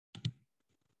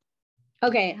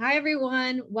Okay, hi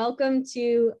everyone. Welcome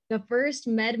to the first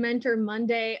Med Mentor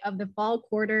Monday of the fall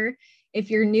quarter. If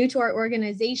you're new to our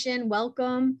organization,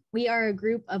 welcome. We are a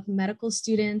group of medical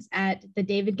students at the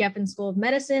David Geffen School of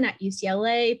Medicine at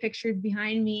UCLA, pictured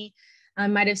behind me. I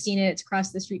might have seen it, it's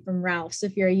across the street from Ralph's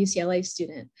if you're a UCLA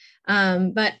student.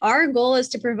 But our goal is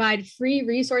to provide free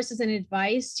resources and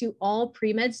advice to all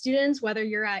pre-med students, whether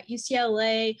you're at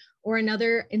UCLA or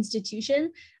another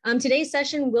institution. Today's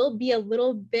session will be a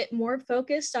little bit more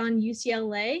focused on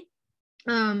UCLA,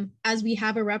 as we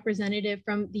have a representative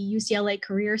from the UCLA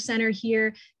Career Center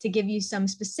here to give you some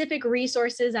specific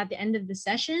resources at the end of the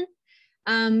session.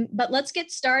 But let's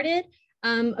get started.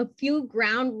 A few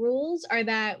ground rules are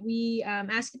that we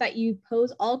ask that you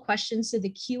pose all questions to the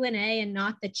Q&A and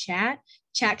not the chat.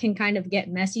 Chat can kind of get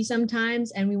messy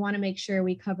sometimes, and we want to make sure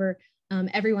we cover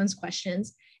everyone's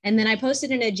questions. And then I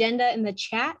posted an agenda in the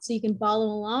chat so you can follow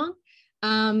along.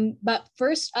 But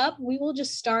first up, we will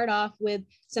just start off with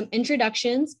some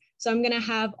introductions. So I'm going to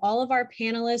have all of our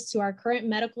panelists who are current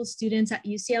medical students at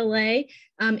UCLA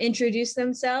introduce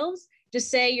themselves.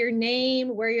 Just say your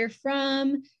name, where you're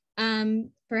from,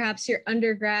 perhaps your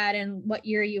undergrad and what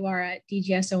year you are at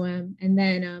DGSOM. And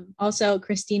then also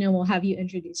Christina will have you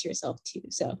introduce yourself too.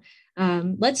 So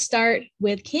let's start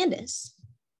with Candace.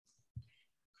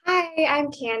 Hi,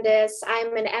 I'm Candace.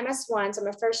 I'm an MS1, so I'm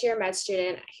a first year med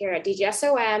student here at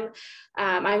DGSOM.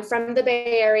 I'm from the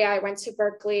Bay Area. I went to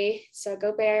Berkeley, so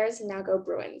go Bears and now go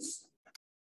Bruins.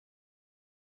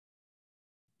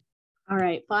 All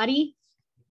right, Fadi.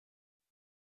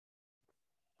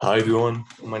 Hi everyone,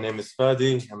 my name is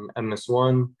Fadi. I'm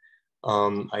MS1.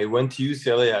 I went to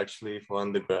UCLA actually for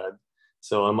undergrad,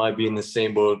 so I might be in the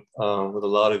same boat with a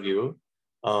lot of you.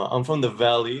 I'm from the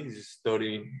Valley, just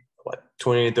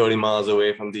 20 to 30 miles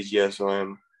away from DGS, so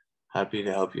I'm happy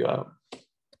to help you out.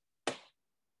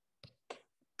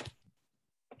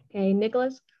 Okay,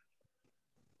 Nicholas.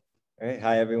 All right,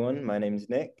 hi everyone, my name is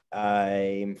Nick.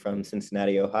 I'm from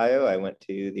Cincinnati, Ohio. I went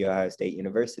to the Ohio State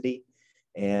University,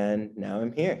 and now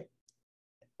I'm here,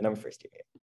 and I'm a first year.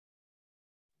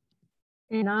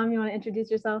 And Nam, you want to introduce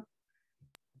yourself?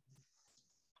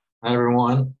 Hi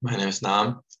everyone, my name is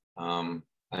Nam. I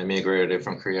immigrated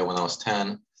from Korea when I was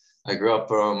 10. I grew up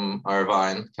from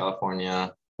Irvine,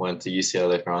 California, went to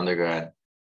UCLA for undergrad.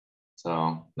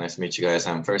 So nice to meet you guys.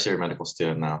 I'm first year medical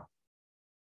student now.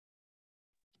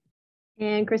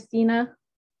 And Christina.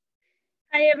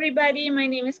 Hi everybody, my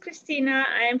name is Christina.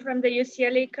 I am from the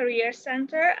UCLA Career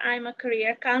Center. I'm a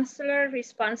career counselor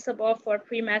responsible for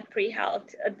pre-med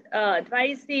pre-health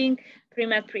advising,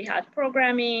 pre-med pre-health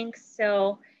programming.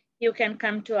 So you can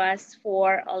come to us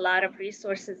for a lot of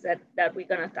resources that we're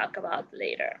gonna talk about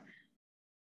later.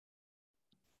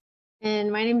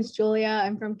 And my name is Julia.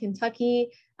 I'm from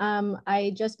Kentucky.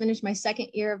 I just finished my second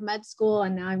year of med school,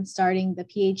 and now I'm starting the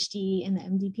PhD and the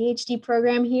MD PhD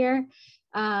program here.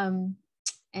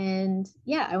 And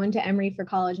yeah, I went to Emory for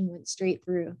college and went straight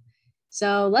through.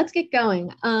 So let's get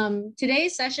going.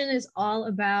 Today's session is all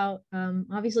about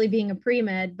obviously being a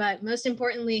pre-med, but most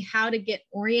importantly, how to get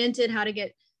oriented, how to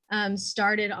get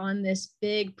started on this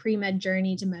big pre-med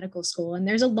journey to medical school. And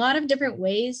there's a lot of different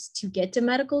ways to get to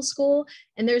medical school,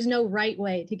 and there's no right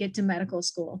way to get to medical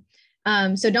school.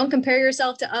 So don't compare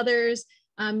yourself to others.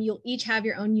 You'll each have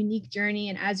your own unique journey.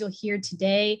 And as you'll hear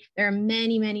today, there are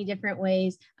many, many different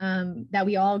ways that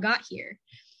we all got here.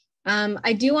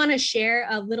 I do want to share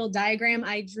a little diagram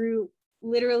I drew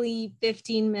literally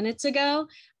 15 minutes ago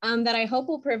that I hope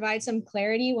will provide some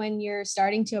clarity when you're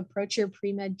starting to approach your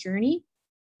pre-med journey.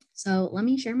 So let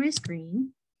me share my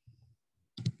screen.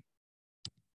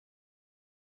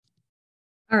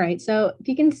 All right, so if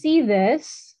you can see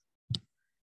this,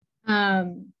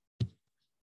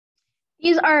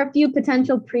 these are a few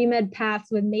potential pre-med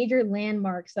paths with major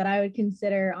landmarks that I would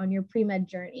consider on your pre-med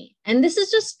journey. And this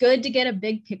is just good to get a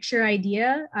big picture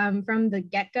idea from the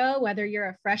get-go, whether you're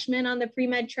a freshman on the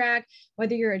pre-med track,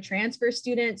 whether you're a transfer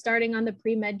student starting on the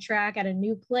pre-med track at a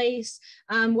new place,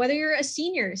 whether you're a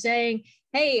senior saying,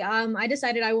 hey, I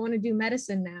decided I want to do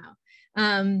medicine now.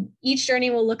 Each journey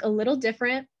will look a little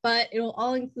different, but it will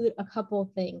all include a couple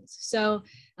of things. So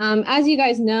as you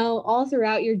guys know, all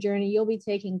throughout your journey, you'll be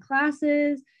taking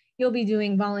classes, you'll be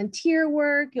doing volunteer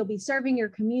work, you'll be serving your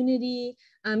community,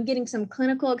 getting some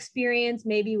clinical experience,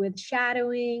 maybe with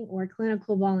shadowing or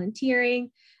clinical volunteering,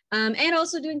 and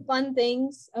also doing fun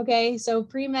things. Okay, so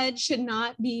pre-med should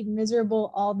not be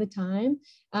miserable all the time.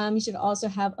 You should also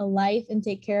have a life and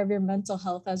take care of your mental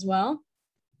health as well.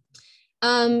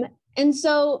 And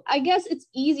so I guess it's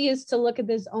easiest to look at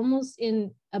this almost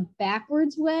in a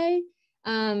backwards way.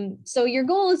 So your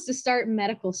goal is to start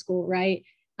medical school, right?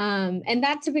 And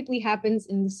that typically happens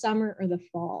in the summer or the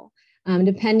fall,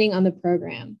 depending on the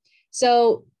program.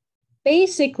 So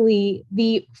basically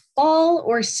the fall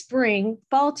or spring,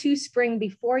 fall to spring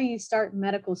before you start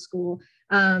medical school,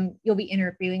 you'll be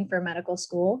interviewing for medical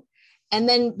school. And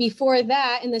then before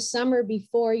that, in the summer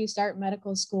before you start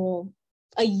medical school,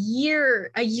 a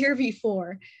year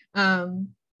before,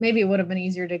 maybe it would have been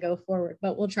easier to go forward,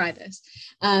 but we'll try this.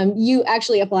 You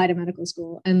actually apply to medical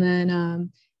school. And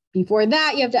then before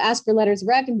that, you have to ask for letters of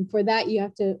rec. And before that, you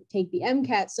have to take the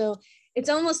MCAT. So it's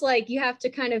almost like you have to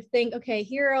kind of think, okay,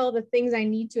 here are all the things I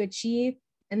need to achieve.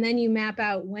 And then you map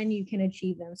out when you can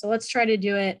achieve them. So let's try to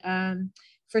do it.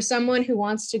 For someone who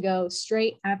wants to go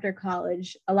straight after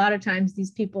college, a lot of times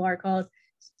these people are called,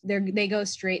 they go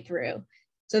straight through.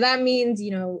 So that means,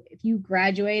 if you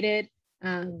graduated,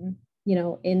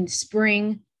 in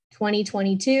spring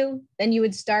 2022, then you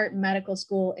would start medical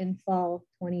school in fall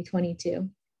 2022.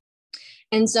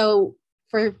 And so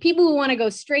for people who want to go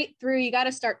straight through, you got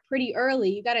to start pretty early.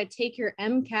 You got to take your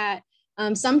MCAT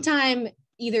sometime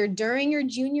either during your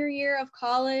junior year of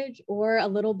college or a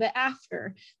little bit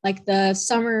after, like the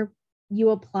summer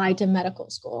you apply to medical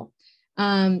school.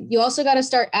 You also got to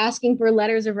start asking for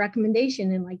letters of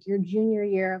recommendation in like your junior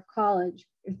year of college,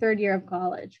 your third year of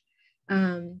college.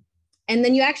 And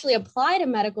then you actually apply to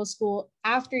medical school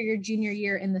after your junior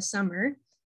year in the summer.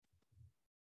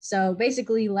 So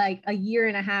basically like a year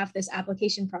and a half, this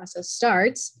application process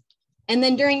starts. And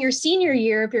then during your senior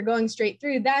year, if you're going straight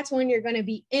through, that's when you're going to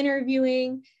be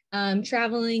interviewing,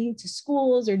 traveling to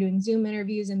schools or doing Zoom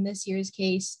interviews in this year's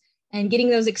case, and getting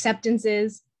those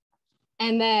acceptances.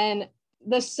 And then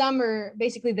the summer,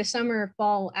 basically the summer,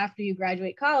 fall after you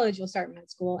graduate college, you'll start med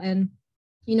school. And,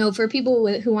 for people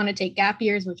who want to take gap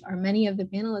years, which are many of the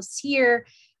panelists here,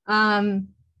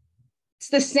 it's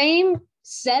the same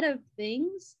set of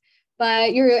things,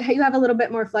 but you have a little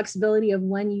bit more flexibility of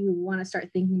when you want to start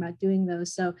thinking about doing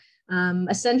those. So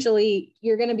essentially,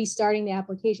 you're going to be starting the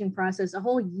application process a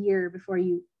whole year before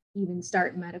you even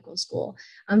start medical school.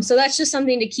 So that's just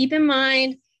something to keep in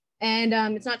mind. And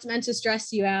it's not meant to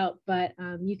stress you out, but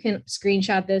you can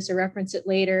screenshot this or reference it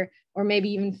later, or maybe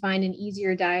even find an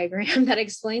easier diagram that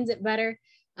explains it better.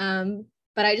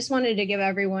 But I just wanted to give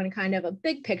everyone kind of a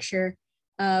big picture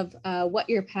of what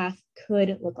your path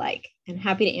could look like, and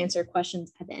happy to answer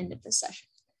questions at the end of this session.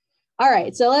 All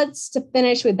right, so let's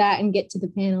finish with that and get to the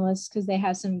panelists because they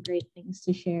have some great things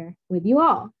to share with you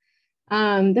all.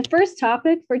 The first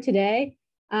topic for today,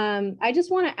 I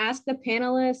just want to ask the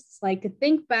panelists to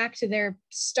think back to their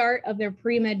start of their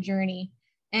pre-med journey,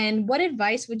 and what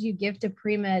advice would you give to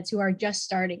pre-meds who are just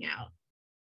starting out?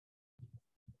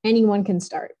 Anyone can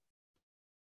start.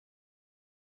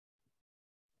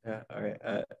 All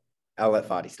right, I'll let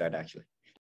Fadi start actually.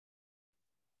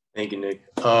 Thank you, Nick.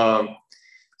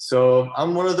 So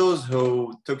I'm one of those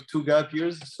who took 2 gap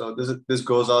years. So this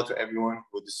goes out to everyone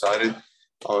who decided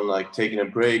on taking a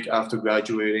break after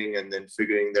graduating and then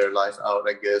figuring their life out,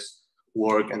 I guess,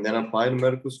 work, and then apply to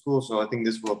medical school. So I think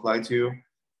this will apply to you.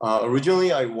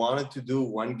 Originally, I wanted to do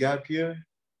 1 gap year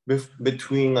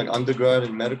between undergrad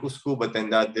and medical school, but then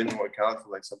that didn't work out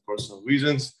for some personal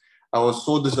reasons. I was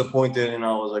so disappointed, and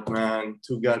I was like, man,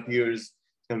 2 gap years,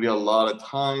 it's gonna be a lot of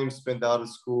time spent out of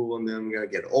school, and then I'm gonna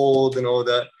get old and all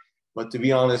that. But to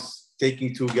be honest,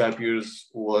 taking 2 gap years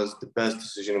was the best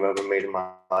decision I've ever made in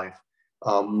my life.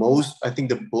 I think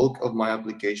the bulk of my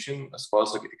application, as far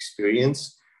as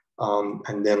experience,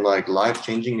 and then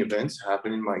life-changing events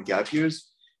happen in my gap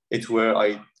years. It's where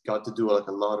I got to do a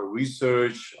lot of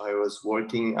research. I was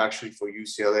working actually for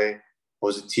UCLA. I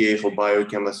was a TA for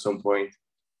biochem at some point.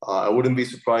 I wouldn't be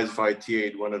surprised if I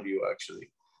TA'd one of you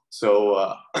actually.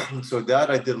 So, so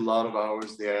that I did a lot of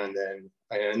hours there, and then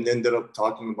I ended up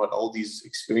talking about all these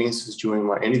experiences during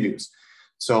my interviews.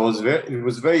 So it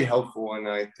was very helpful, and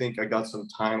I think I got some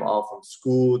time off from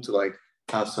school to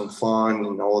have some fun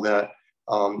and all that.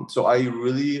 So I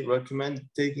really recommend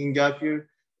taking gap year.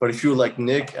 But if you're like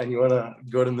Nick and you want to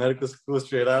go to medical school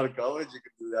straight out of college, you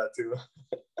can do that too.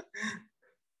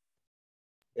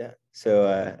 Yeah, so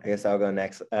I guess I'll go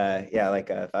next. Yeah, like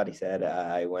Fadi said,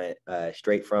 I went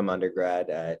straight from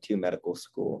undergrad to medical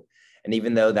school. And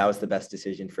even though that was the best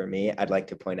decision for me, I'd like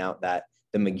to point out that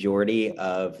the majority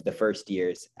of the first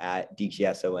years at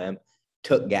DGSOM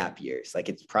took gap years.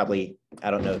 It's probably,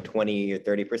 20 or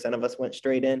 30% of us went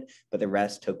straight in, but the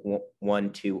rest took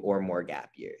 1, 2, or more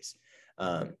gap years.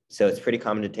 So it's pretty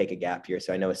common to take a gap year.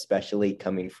 So I know, especially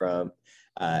coming from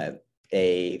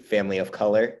a family of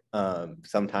color,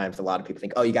 sometimes a lot of people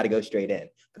think, oh, you got to go straight in,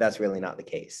 but that's really not the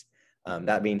case.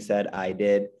 That being said, I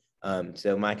did.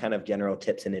 So my kind of general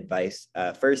tips and advice,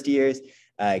 first years,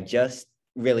 just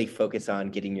really focus on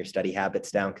getting your study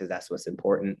habits down, because that's what's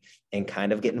important, and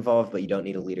kind of get involved, but you don't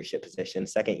need a leadership position.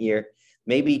 Second year,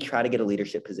 maybe try to get a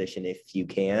leadership position if you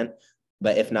can,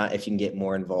 but if not, if you can get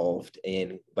more involved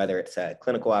in whether it's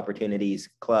clinical opportunities,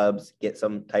 clubs, get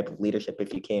some type of leadership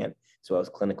if you can, as well as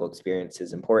clinical experience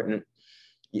is important.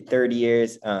 Your third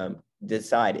years,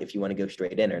 decide if you want to go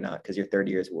straight in or not, because your third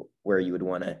year is where you would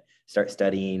want to start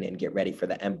studying and get ready for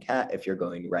the MCAT if you're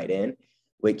going right in,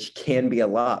 which can be a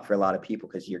lot for a lot of people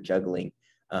because you're juggling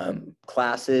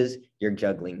classes, you're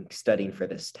juggling studying for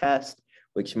this test,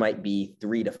 which might be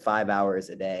 3 to 5 hours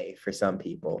a day for some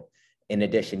people. In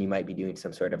addition, you might be doing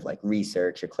some sort of like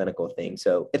research or clinical thing.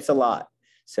 So it's a lot.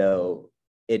 So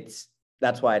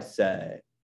that's why it's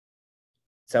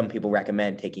some people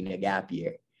recommend taking a gap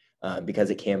year because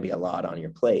it can be a lot on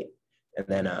your plate. And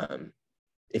then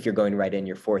if you're going right in,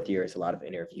 your fourth year is a lot of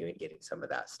interviewing, getting some of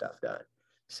that stuff done.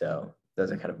 So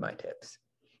those are kind of my tips.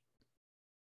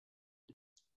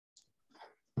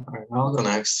 All right, I'll go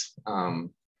next.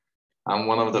 I'm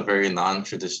one of the very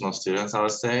non-traditional students, I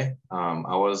would say.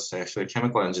 I was actually a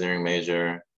chemical engineering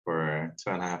major for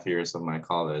 2.5 years of my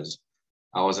college.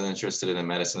 I wasn't interested in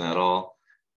medicine at all.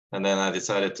 And then I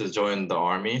decided to join the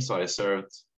Army. So I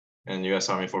served in US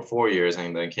Army for 4 years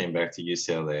and then came back to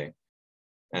UCLA.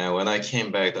 And when I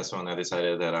came back, that's when I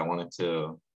decided that I wanted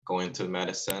to go into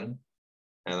medicine.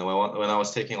 And when I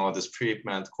was taking all these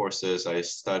pre-med courses, I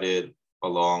studied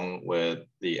along with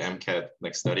the MCAT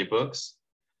study books.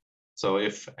 So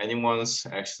if anyone's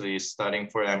actually studying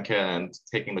for MCAT and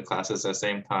taking the classes at the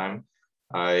same time,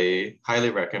 I highly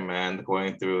recommend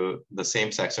going through the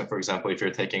same section. For example, if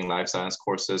you're taking life science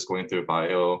courses, going through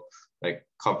bio,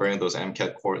 covering those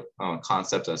MCAT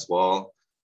concepts as well.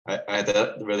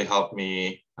 That really helped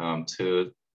me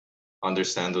to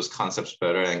understand those concepts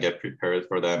better and get prepared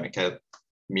for the MCAT,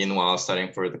 meanwhile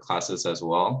studying for the classes as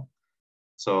well.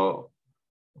 So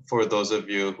for those of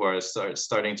you who are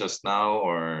starting just now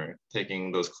or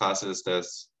taking those classes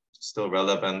that's still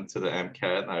relevant to the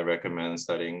MCAT, I recommend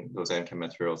studying those MCAT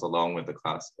materials along with the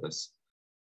classes.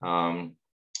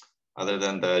 Other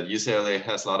than that, UCLA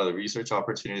has a lot of research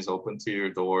opportunities open to your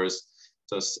doors.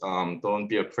 Just don't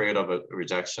be afraid of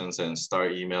rejections and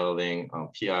start emailing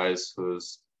PIs who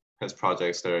has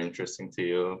projects that are interesting to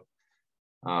you.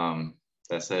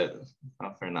 That's it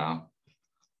for now.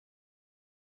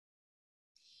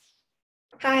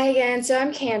 Hi again, so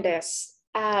I'm Candace.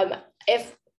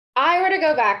 If I were to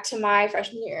go back to my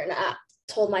freshman year and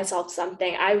told myself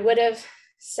something, I would have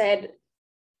said,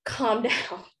 calm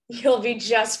down, you'll be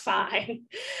just fine.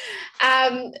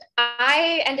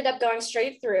 I ended up going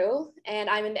straight through and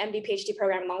I'm in the MD PhD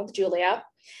program along with Julia.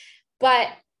 But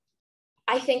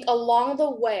I think along the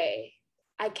way,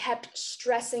 I kept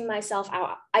stressing myself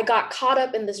out. I got caught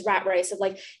up in this rat race of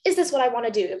is this what I want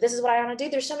to do? If this is what I want to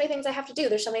do, there's so many things I have to do.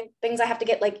 There's so many things I have to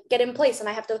get in place, and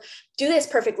I have to do this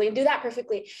perfectly and do that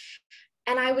perfectly.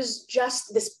 And I was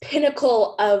just this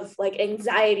pinnacle of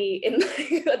anxiety in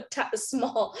a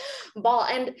small ball.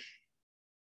 And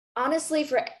honestly,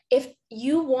 if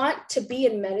you want to be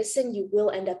in medicine, you will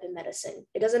end up in medicine.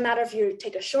 It doesn't matter if you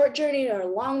take a short journey or a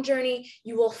long journey,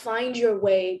 you will find your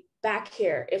way back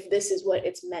here if this is what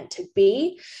it's meant to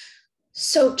be.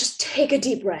 So just take a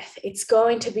deep breath. It's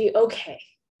going to be okay.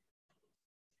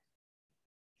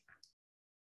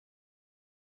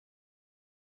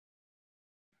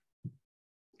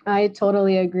 I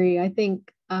totally agree. I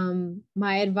think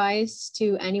my advice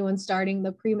to anyone starting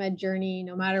the pre-med journey,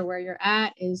 no matter where you're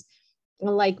at, is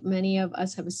like many of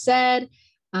us have said,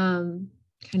 kind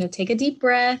of take a deep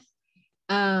breath.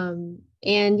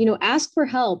 And, ask for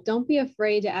help. Don't be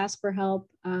afraid to ask for help.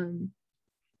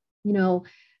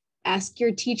 Ask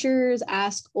your teachers,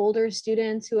 ask older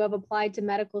students who have applied to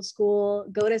medical school,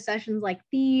 go to sessions like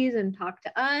these and talk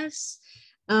to us.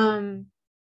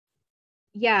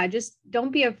 Just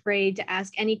don't be afraid to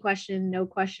ask any question. No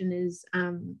question is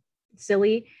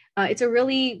silly. It's a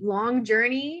really long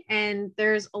journey and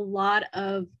there's a lot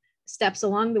of steps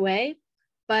along the way,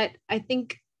 but I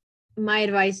think my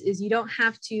advice is you don't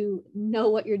have to know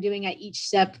what you're doing at each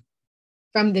step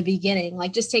from the beginning.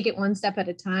 Just take it one step at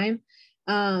a time.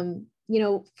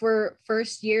 For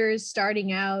first years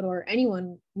starting out or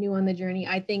anyone new on the journey,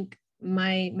 I think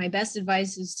my best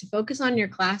advice is to focus on your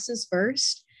classes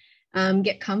first.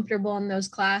 Get comfortable in those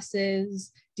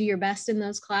classes, do your best in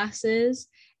those classes.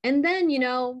 And then,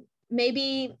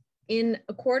 maybe in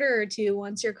a quarter or two,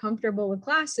 once you're comfortable with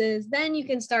classes, then you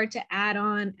can start to add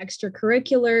on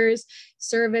extracurriculars,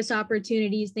 service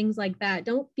opportunities, things like that.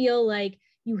 Don't feel like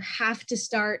you have to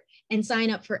start and sign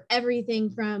up for everything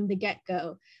from the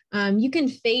get-go. You can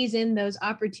phase in those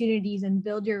opportunities and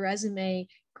build your resume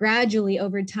gradually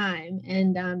over time,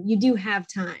 and you do have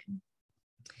time.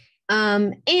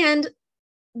 And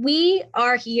we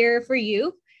are here for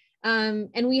you.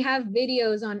 And we have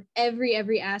videos on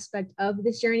every aspect of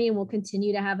this journey, and we'll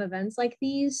continue to have events like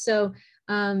these. So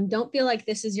don't feel like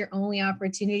this is your only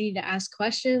opportunity to ask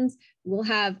questions. We'll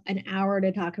have an hour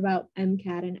to talk about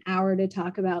MCAT, an hour to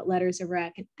talk about letters of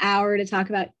rec, an hour to talk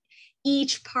about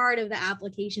each part of the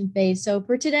application phase. So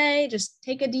for today, just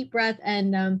take a deep breath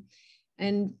and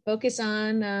focus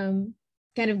on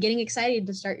kind of getting excited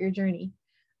to start your journey.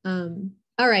 All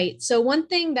right. So one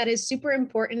thing that is super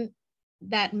important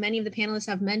that many of the panelists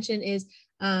have mentioned is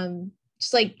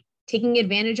just like taking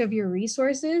advantage of your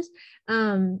resources.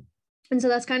 And so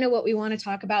that's kind of what we want to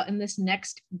talk about in this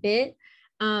next bit.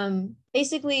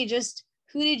 Basically, just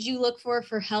who did you look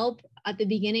for help at the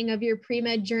beginning of your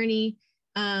pre-med journey?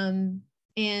 And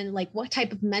like what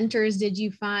type of mentors did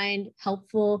you find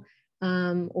helpful?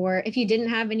 Or if you didn't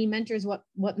have any mentors,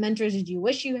 what mentors did you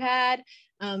wish you had?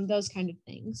 Those kind of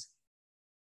things.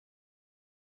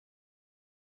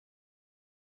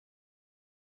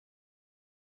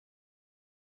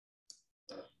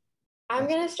 I'm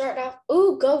going to start off.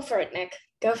 Ooh, go for it, Nick.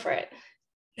 Go for it.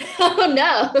 Oh,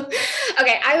 no.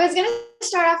 Okay, I was going to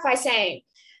start off by saying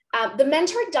the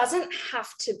mentor doesn't have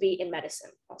to be in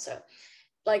medicine also.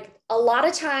 Like a lot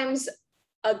of times,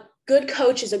 a good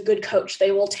coach is a good coach.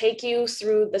 They will take you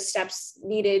through the steps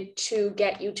needed to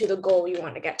get you to the goal you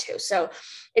want to get to. So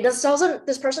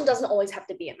this person doesn't always have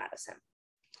to be in medicine.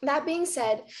 That being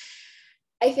said,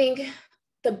 I think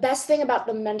the best thing about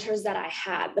the mentors that I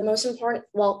had, the most important,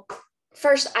 well,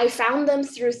 first, I found them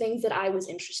through things that I was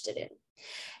interested in.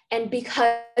 And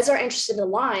because our interests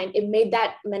aligned, it made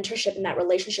that mentorship and that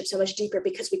relationship so much deeper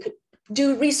because we could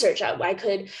do research. I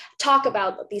could talk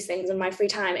about these things in my free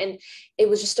time. And it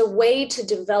was just a way to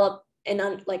develop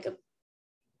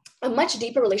a much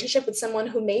deeper relationship with someone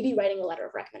who may be writing a letter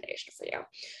of recommendation for you.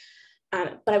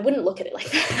 But I wouldn't look at it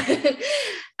like that.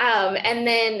 And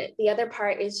then the other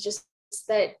part is just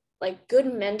that like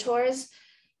good mentors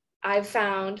I've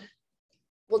found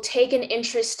will take an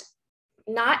interest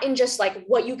not in just like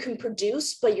what you can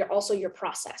produce, but also your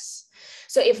process.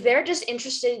 So if they're just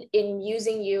interested in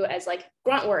using you as like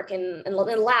grunt work in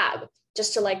lab,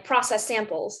 just to like process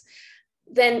samples,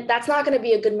 then that's not going to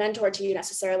be a good mentor to you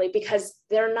necessarily, because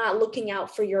they're not looking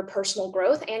out for your personal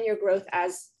growth and your growth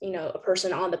as, you know, a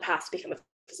person on the path to become a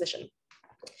physician.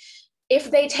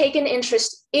 If they take an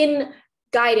interest in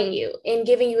guiding you, in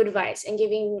giving you advice and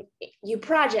giving you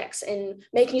projects and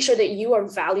making sure that you are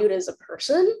valued as a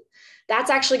person, that's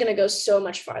actually going to go so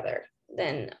much farther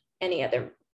than any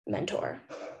other mentor.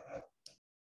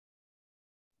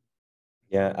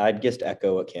 Yeah, I'd just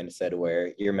echo what Candace said,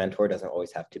 where your mentor doesn't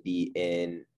always have to be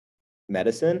in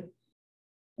medicine.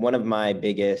 One of my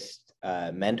biggest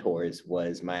mentors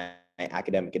was my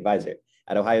academic advisor.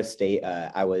 At Ohio State,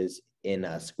 I was in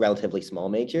a relatively small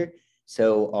major,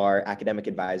 so our academic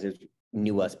advisors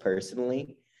knew us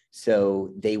personally.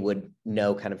 So they would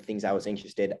know kind of things I was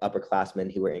interested,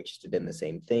 upperclassmen who were interested in the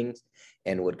same things,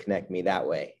 and would connect me that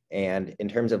way. And in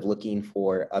terms of looking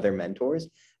for other mentors,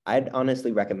 I'd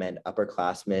honestly recommend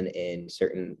upperclassmen in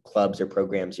certain clubs or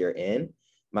programs you're in.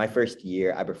 My first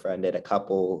year, I befriended a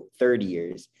couple third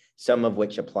years, some of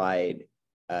which applied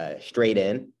straight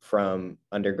in from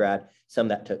undergrad, some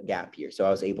that took gap year. So I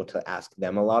was able to ask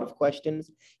them a lot of questions,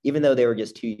 even though they were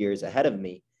just 2 years ahead of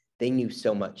me. They knew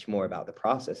so much more about the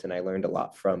process, and I learned a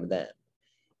lot from them.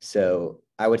 So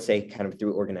I would say kind of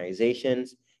through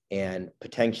organizations, and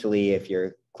potentially if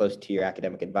you're close to your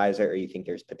academic advisor or you think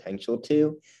there's potential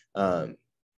to,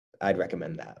 I'd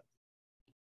recommend that.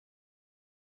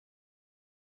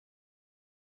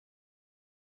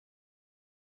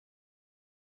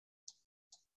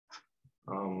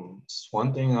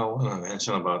 One thing I want to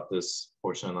mention about this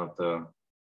portion of the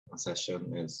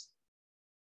session is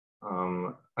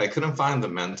I couldn't find the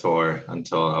mentor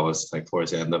until I was like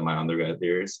towards the end of my undergrad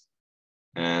years.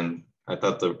 And I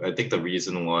think the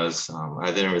reason was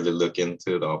I didn't really look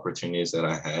into the opportunities that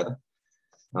I had.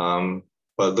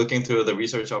 But looking through the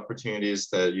research opportunities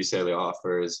that UCLA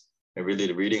offers and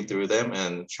really reading through them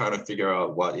and trying to figure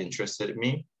out what interested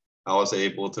me, I was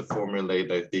able to formulate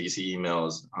like these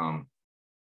emails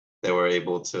that were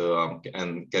able to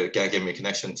give me a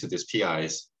connection to these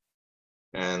PIs.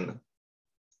 And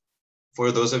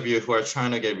for those of you who are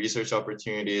trying to get research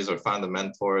opportunities or find the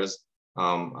mentors,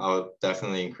 I would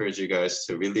definitely encourage you guys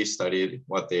to really study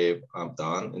what they've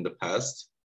done in the past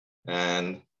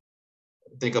and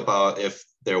think about if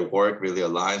their work really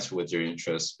aligns with your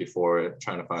interests before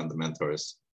trying to find the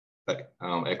mentors. Like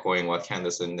echoing what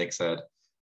Candace and Nick said,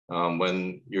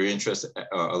 when your interest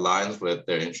aligns with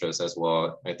their interests as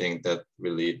well, I think that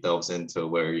really delves into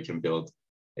where you can build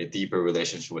a deeper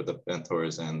relationship with the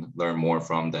mentors and learn more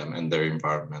from them and their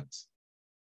environment.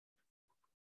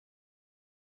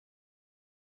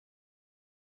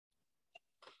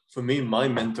 For me, my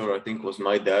mentor, I think, was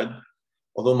my dad.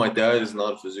 Although my dad is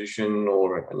not a physician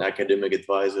or an academic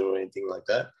advisor or anything like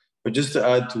that. But just to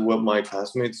add to what my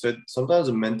classmates said, sometimes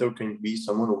a mentor can be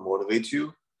someone who motivates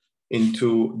you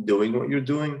into doing what you're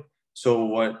doing.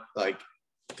 So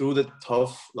through the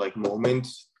tough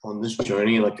moments on this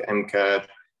journey, like MCAT,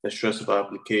 the stress of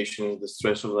applications, the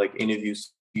stress of interview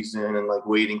season and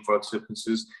waiting for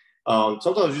acceptances.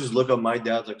 Sometimes I just look at my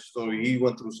dad's story. He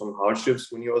went through some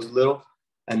hardships when he was little.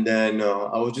 And then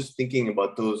I was just thinking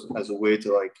about those as a way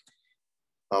to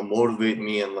motivate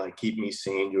me and keep me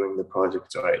sane during the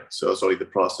project, right? So sorry, the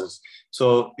process.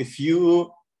 So if you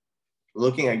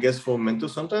looking, I guess, for a mentor,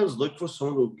 sometimes look for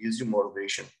someone who gives you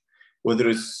motivation, whether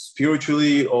it's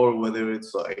spiritually or whether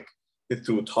it's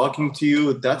through talking to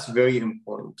you. That's very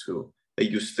important too,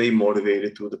 that you stay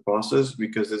motivated through the process,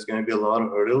 because there's going to be a lot of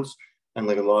hurdles and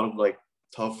a lot of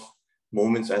tough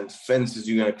moments and fences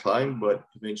you're going to climb, but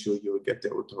eventually you'll get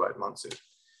there with the right mindset.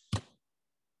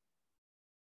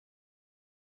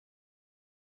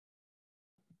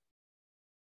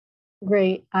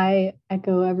 Great. I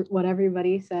echo what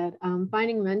everybody said.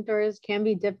 Finding mentors can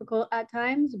be difficult at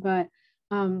times, but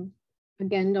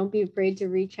again, don't be afraid to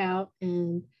reach out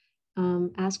and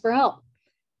ask for help.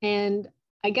 And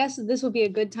I guess this will be a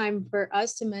good time for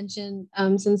us to mention,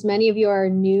 since many of you are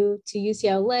new to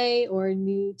UCLA or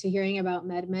new to hearing about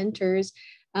Med Mentors,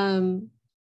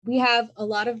 we have a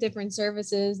lot of different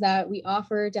services that we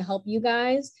offer to help you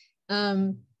guys.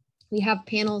 We have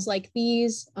panels like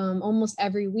these almost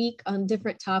every week on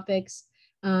different topics.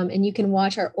 And you can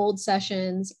watch our old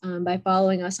sessions by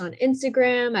following us on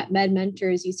Instagram at Med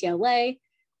Mentors UCLA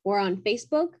or on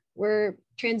Facebook. We're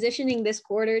transitioning this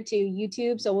quarter to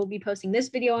YouTube, so we'll be posting this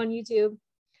video on YouTube.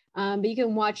 But you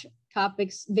can watch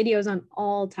videos on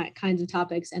all kinds of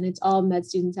topics, and it's all med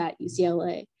students at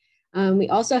UCLA. We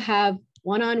also have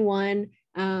one-on-one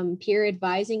peer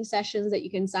advising sessions that you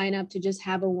can sign up to just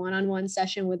have a one-on-one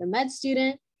session with a med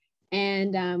student.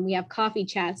 And we have coffee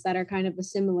chats that are kind of a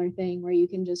similar thing, where you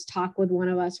can just talk with one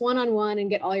of us one-on-one and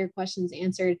get all your questions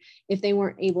answered if they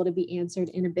weren't able to be answered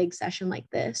in a big session like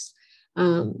this.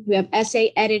 We have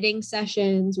essay editing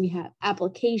sessions, we have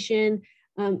application,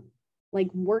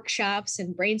 workshops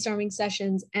and brainstorming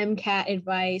sessions, MCAT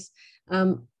advice,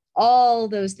 all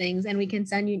those things. And we can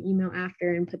send you an email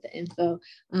after and put the info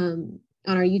on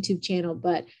our YouTube channel.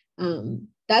 But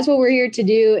that's what we're here to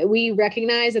do. We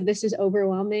recognize that this is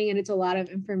overwhelming and it's a lot of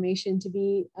information to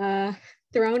be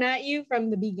thrown at you from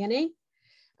the beginning.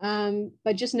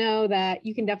 But just know that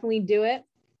you can definitely do it,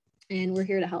 and we're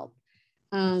here to help.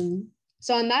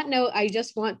 So on that note, I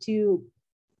just want to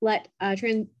let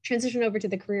transition over to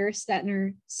the Career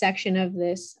Center section of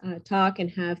this talk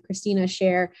and have Christina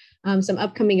share some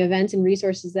upcoming events and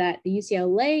resources that the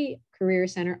UCLA Career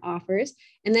Center offers.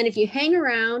 And then if you hang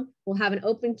around, we'll have an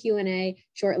open Q&A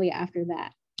shortly after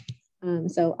that.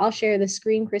 So I'll share the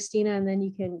screen, Christina, and then you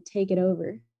can take it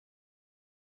over.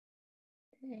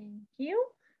 Thank you.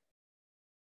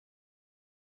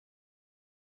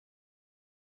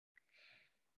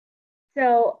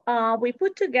 So we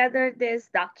put together this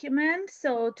document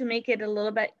so to make it a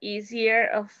little bit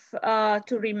easier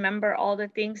to remember all the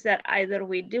things that either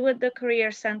we do at the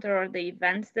Career Center or the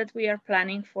events that we are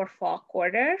planning for fall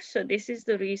quarter. So this is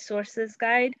the resources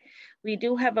guide. We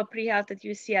do have a Pre-Health at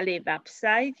UCLA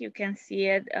website. You can see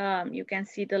it. You can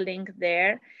see the link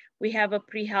there. We have a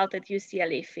Pre-Health at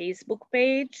UCLA Facebook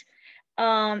page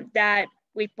that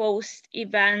we post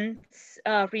events,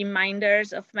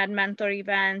 reminders of Med Mentor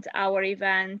events, our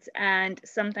events, and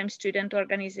sometimes student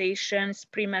organizations,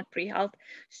 pre-med, pre-health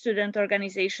student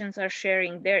organizations are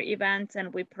sharing their events,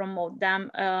 and we promote them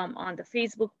on the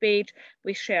Facebook page.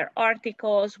 We share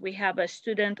articles. We have a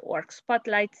student org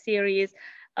spotlight series,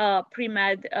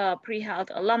 pre-med, pre-health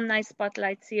alumni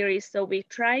spotlight series. So we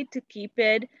try to keep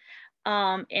it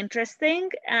interesting,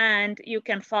 and you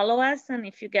can follow us, and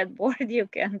if you get bored you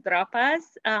can drop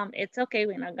us. It's okay,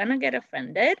 we're not gonna get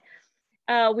offended.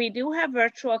 We do have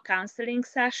virtual counseling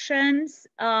sessions.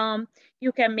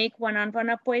 You can make one-on-one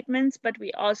appointments, but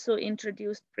we also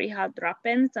introduced pre-health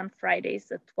drop-ins on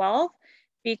Fridays at 12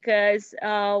 because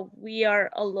we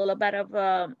are a little bit of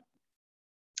a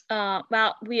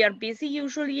well, we are busy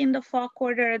usually in the fall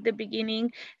quarter at the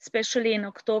beginning, especially in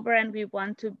October, and we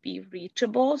want to be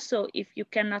reachable. So if you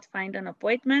cannot find an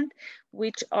appointment,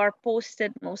 which are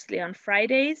posted mostly on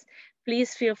Fridays,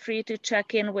 please feel free to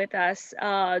check in with us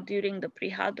during the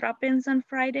pre-health drop-ins on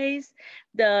Fridays.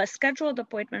 The scheduled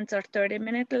appointments are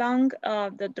 30-minute long.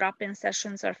 The drop-in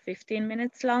sessions are 15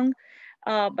 minutes long,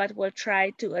 but we'll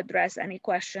try to address any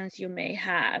questions you may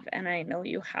have, and I know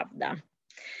you have them.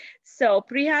 So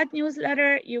pre-health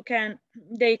newsletter,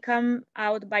 they come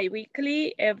out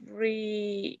bi-weekly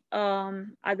every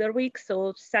other week,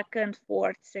 so 2nd,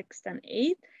 4th, 6th, and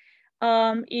 8th.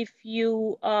 If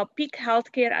you pick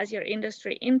healthcare as your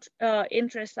industry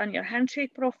interest on your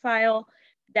handshake profile,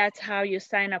 that's how you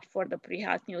sign up for the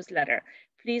pre-health newsletter.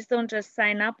 Please don't just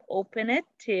sign up, open it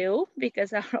too,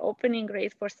 because our opening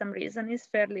rate for some reason is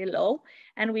fairly low.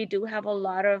 And we do have a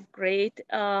lot of great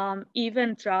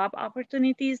even job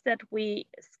opportunities that we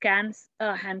scan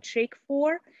handshake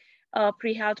for,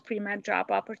 pre-health, pre-med job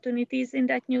opportunities in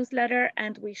that newsletter.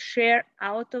 And we share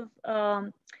out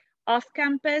of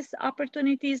off-campus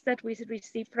opportunities that we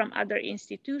receive from other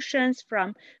institutions,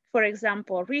 from, for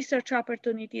example, research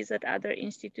opportunities at other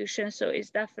institutions. So it's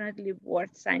definitely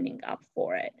worth signing up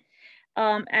for it.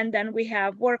 And then we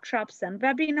have workshops and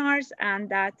webinars, and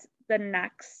that's the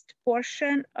next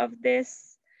portion of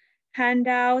this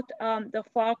handout. The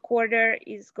fall quarter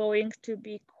is going to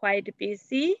be quite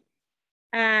busy.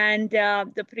 And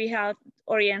the pre-health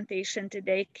orientation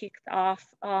today kicked off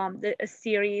a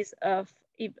series of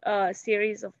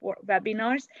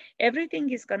webinars. Everything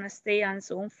is going to stay on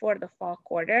Zoom for the fall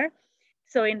quarter.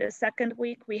 So in the second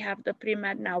week, we have the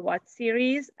Pre-Med Now What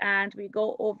series, and we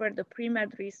go over the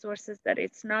pre-med resources that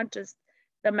it's not just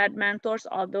the med mentors,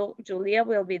 although Julia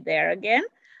will be there again,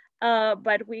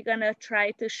 but we're going to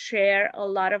try to share a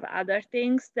lot of other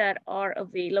things that are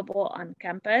available on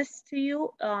campus to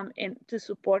you to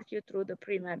support you through the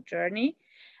pre-med journey.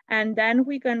 And then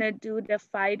we're gonna do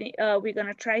we're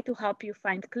gonna try to help you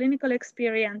find clinical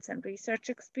experience and research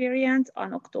experience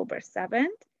on October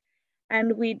 7th.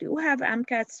 And we do have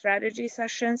MCAT strategy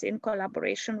sessions in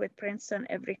collaboration with Princeton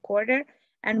every quarter.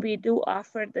 And we do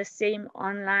offer the same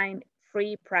online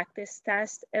free practice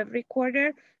test every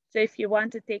quarter. So if you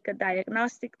want to take a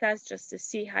diagnostic test just to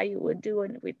see how you would do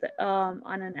it with, on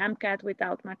an MCAT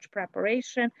without much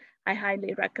preparation, I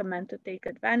highly recommend to take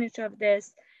advantage of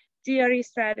this. GRE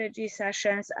strategy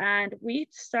sessions, and we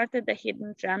started the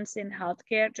hidden gems in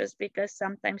healthcare just because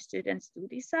sometimes students do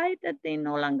decide that they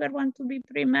no longer want to be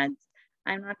pre-meds.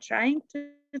 I'm not trying to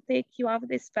take you off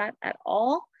this path at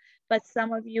all, but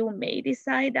some of you may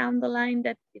decide down the line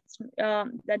that it's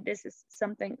that this is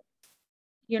something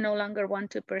you no longer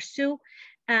want to pursue.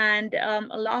 And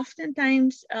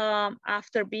oftentimes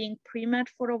after being pre-med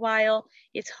for a while,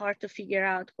 it's hard to figure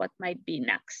out what might be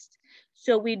next.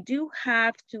 So we do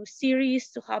have 2 series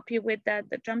to help you with that,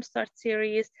 the Jumpstart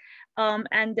series,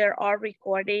 and there are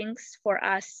recordings for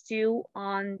us too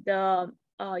on the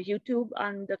YouTube,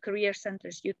 on the Career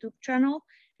Center's YouTube channel,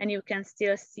 and you can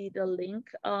still see the link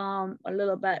a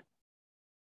little bit.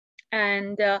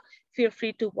 And feel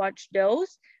free to watch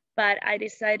those. But I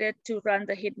decided to run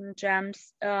the Hidden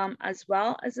Gems as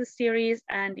well as a series,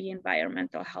 and the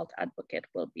Environmental Health Advocate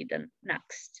will be the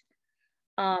next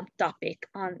topic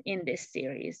in this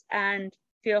series. And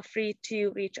feel free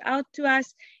to reach out to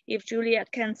us. If Julia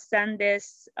can send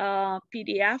this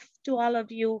PDF to all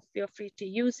of you, feel free to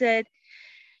use it.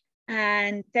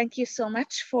 And thank you so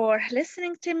much for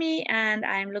listening to me, and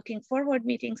I'm looking forward to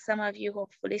meeting some of you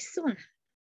hopefully soon.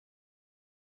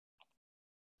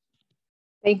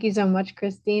 Thank you so much,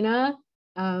 Christina.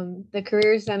 The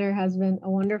Career Center has been a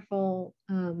wonderful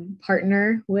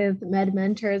partner with Med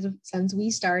Mentors since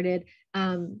we started,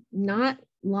 not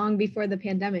long before the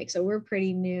pandemic. So we're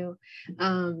pretty new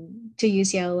to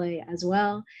UCLA as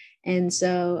well. And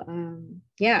so,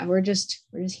 yeah, we're just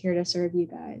here to serve you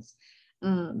guys.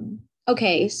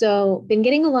 Okay, so been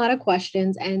getting a lot of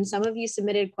questions, and some of you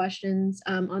submitted questions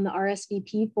on the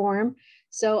RSVP form.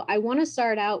 So I want to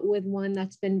start out with one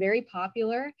that's been very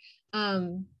popular.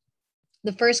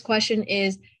 The first question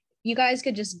is, you guys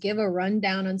could just give a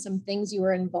rundown on some things you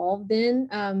were involved in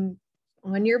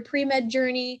on your pre-med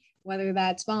journey, whether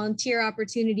that's volunteer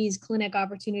opportunities, clinic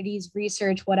opportunities,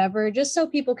 research, whatever, just so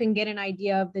people can get an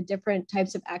idea of the different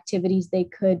types of activities they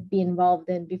could be involved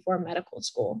in before medical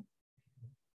school.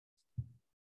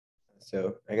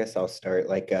 So I guess I'll start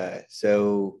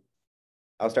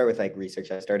I'll start with like research.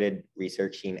 I started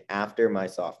researching after my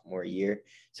sophomore year.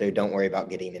 So don't worry about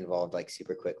getting involved like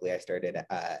super quickly. I started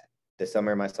the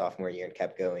summer of my sophomore year and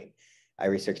kept going. I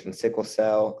researched in sickle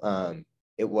cell.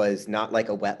 It was not like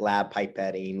a wet lab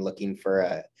pipetting, looking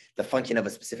for the function of a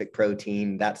specific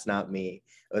protein. That's not me.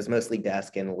 It was mostly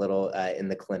desk and a little in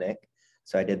the clinic.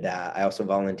 So I did that. I also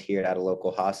volunteered at a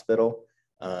local hospital,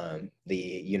 the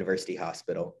university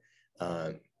hospital.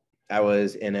 I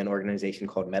was in an organization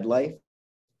called MedLife,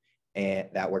 and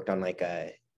that worked on like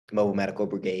mobile medical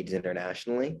brigades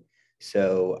internationally.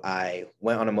 So I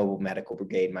went on a mobile medical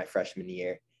brigade my freshman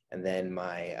year. And then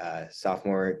my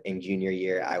sophomore and junior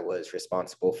year, I was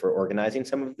responsible for organizing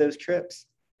some of those trips.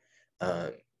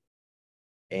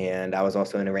 And I was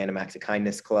also in a random acts of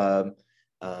kindness club.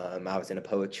 I was in a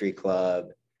poetry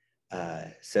club.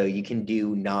 So you can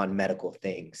do non-medical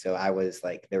things. So I was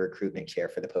like the recruitment chair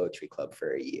for the poetry club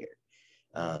for a year.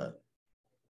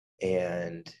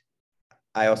 And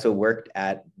I also worked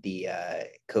at the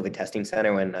COVID testing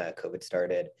center when COVID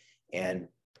started. And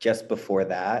just before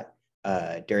that,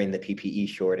 during the PPE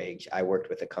shortage, I worked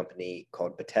with a company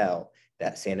called Battelle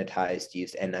that sanitized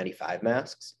used N95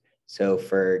 masks. So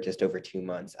for just over 2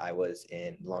 months, I was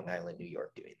in Long Island, New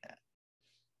York doing that.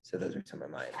 So those are some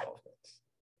of my involvements.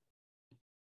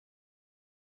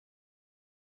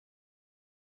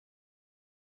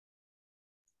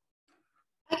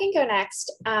 I can go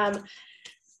next.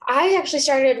 I actually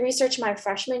started research my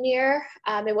freshman year.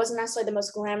 It wasn't necessarily the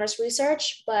most glamorous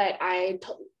research, but I,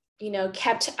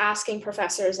 kept asking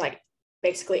professors, like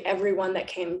basically everyone that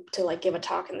came to like give a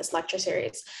talk in this lecture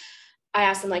series. I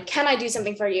asked them like, can I do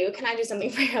something for you? Can I do something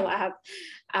for your lab?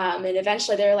 And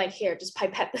eventually they were like, here, just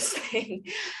pipette this thing.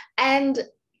 And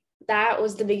that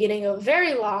was the beginning of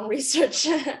very long research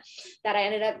that I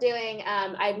ended up doing.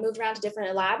 I moved around to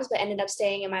different labs, but ended up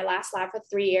staying in my last lab for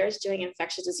 3 years doing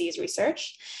infectious disease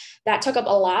research. That took up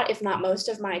a lot, if not most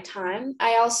of my time.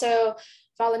 I also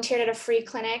volunteered at a free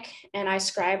clinic, and I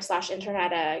scribe/intern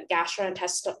at a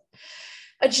gastrointestinal,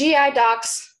 a GI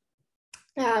docs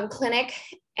clinic.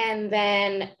 And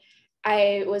then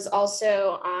I was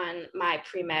also on my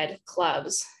pre-med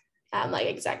clubs, like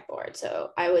exec board. So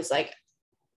I was like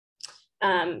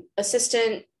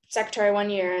assistant secretary 1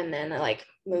 year, and then I like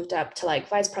moved up to like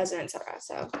vice president, etc.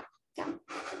 So yeah,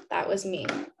 that was me.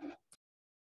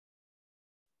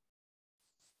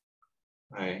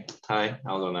 Hi,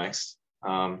 I'll go next.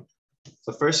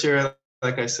 So first year,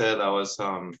 like I said, I was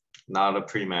not a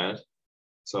pre-med.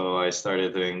 So I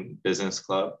started doing business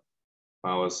club.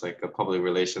 I was like a public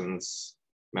relations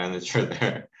manager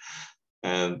there.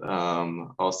 And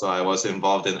also I was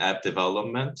involved in app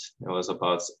development. It was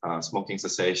about smoking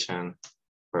cessation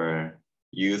for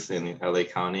youth in LA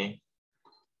County.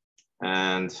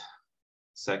 And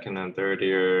second and third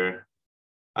year,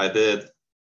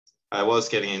 I was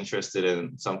getting interested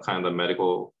in some kind of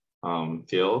medical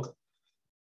field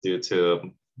due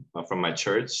to from my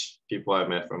church, people I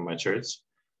met from my church.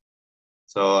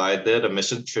 So I did a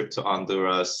mission trip to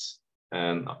Honduras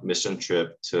and a mission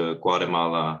trip to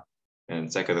Guatemala in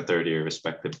second and third year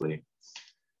respectively.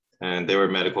 And they were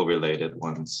medical related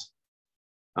ones.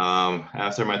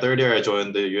 After my third year, I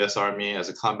joined the US Army as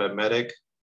a combat medic.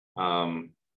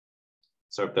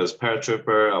 Served as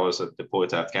paratrooper. I was deployed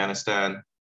to Afghanistan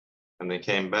and then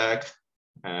came back,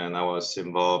 and I was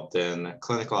involved in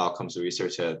clinical outcomes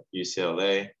research at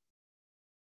UCLA.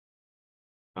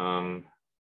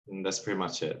 And that's pretty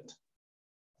much it.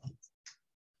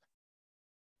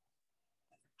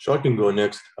 So I can go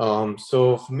next.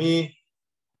 So for me,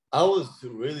 I was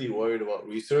really worried about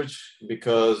research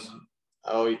because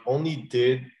I only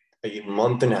did a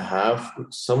month and a half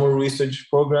summer research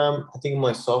program, I think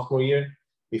my sophomore year,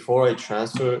 before I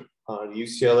transferred to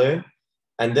UCLA.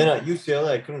 And then at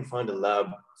UCLA, I couldn't find a lab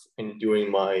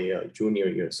during my junior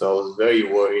year. So I was very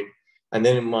worried. And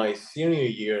then in my senior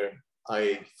year,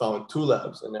 I found 2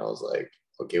 labs and I was like,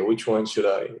 okay, which one should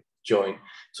I join?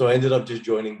 So I ended up just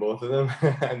joining both of them.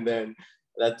 And then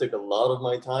that took a lot of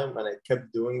my time. And I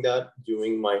kept doing that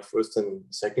during my first and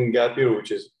second gap year,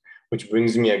 which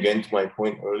brings me again to my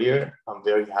point earlier. I'm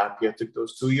very happy I took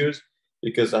those 2 years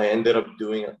because I ended up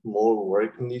doing more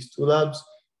work in these 2 labs,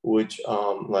 which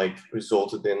like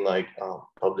resulted in like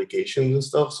publications and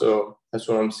stuff. So that's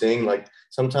what I'm saying. Like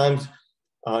sometimes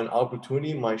an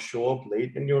opportunity might show up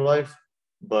late in your life,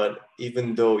 but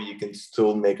even though you can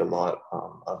still make a lot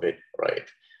of it, right?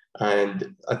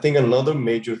 And I think another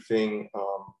major thing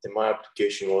in my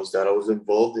application was that I was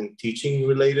involved in teaching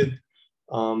related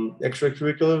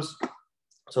extracurriculars.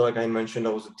 So like I mentioned,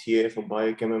 I was a TA for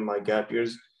biochem in my gap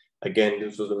years. Again,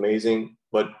 this was amazing.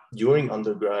 But during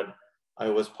undergrad, I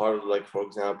was part of, like, for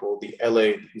example, the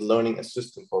LA Learning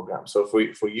Assistant Program. So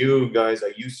for you guys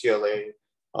at UCLA,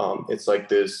 it's like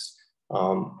this,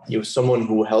 you're someone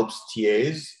who helps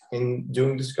TAs in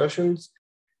doing discussions.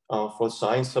 For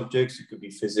science subjects, it could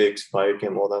be physics,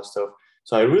 biochem, all that stuff.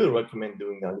 So I really recommend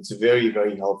doing that. It's very,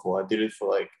 very helpful. I did it for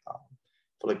like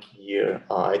a year.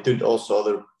 I did also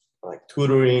other like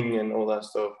tutoring and all that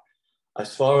stuff.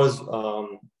 As far as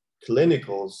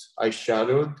clinicals, I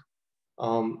shadowed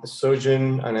a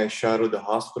surgeon, and I shadowed the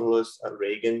hospitalist at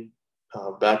Reagan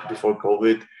back before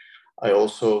COVID. I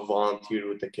also volunteered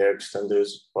with the care extenders.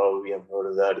 Probably have heard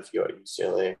of that if you're at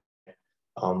UCLA.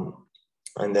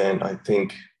 And then I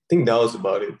think that was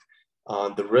about it.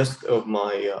 The rest of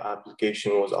my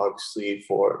application was obviously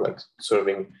for like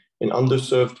serving in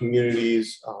underserved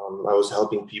communities. I was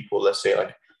helping people, let's say,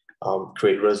 like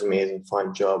create resumes and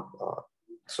find job.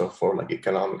 So for like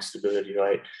economic stability,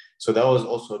 right? So that was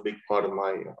also a big part of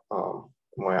my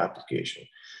my application.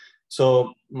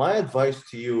 So my advice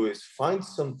to you is find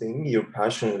something you're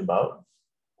passionate about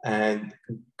and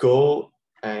go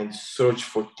and search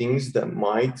for things that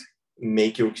might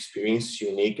make your experience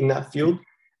unique in that field,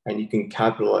 and you can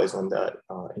capitalize on that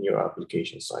in your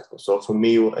application cycle. So for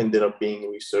me, it ended up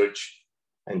being research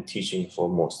and teaching for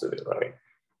most of it, right?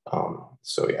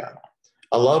 So yeah,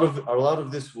 a lot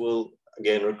of this will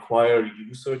again require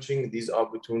you searching. These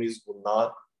opportunities will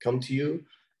not come to you,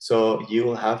 so you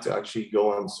will have to actually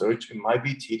go and search. It might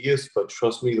be tedious, but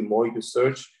trust me, the more you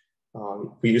search,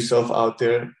 put yourself out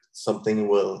there, something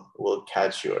will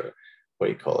catch your, what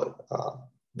do you call it,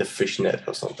 the fish net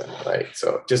or something, right?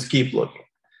 So just keep looking.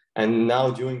 And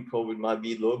now during COVID might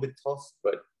be a little bit tough,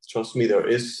 but trust me, there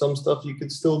is some stuff you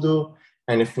could still do.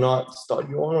 And if not, start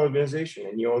your own organization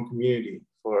and your own community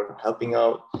for helping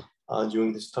out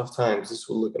during these tough times. This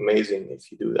will look amazing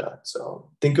if you do that. So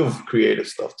think of creative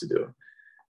stuff to do.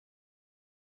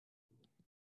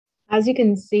 As you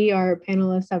can see, our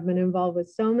panelists have been involved with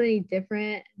so many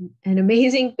different and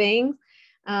amazing things.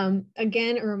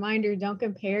 Again, a reminder, don't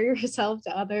compare yourself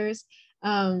to others.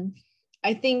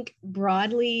 I think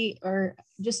broadly, or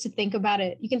just to think about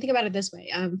it, you can think about it this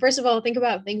way. First of all, think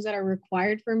about things that are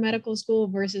required for medical school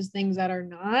versus things that are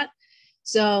not.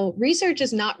 So research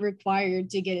is not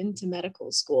required to get into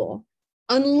medical school,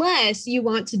 unless you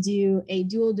want to do a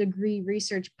dual degree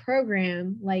research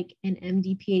program like an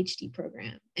MD PhD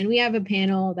program. And we have a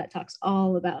panel that talks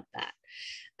all about that.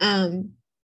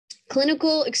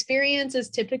 Clinical experience is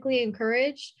typically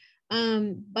encouraged.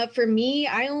 But for me,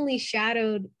 I only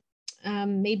shadowed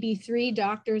maybe 3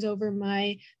 doctors over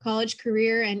my college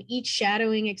career, and each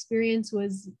shadowing experience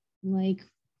was like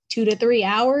 2 to 3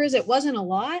 hours. It wasn't a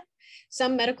lot.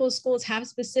 Some medical schools have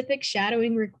specific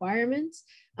shadowing requirements,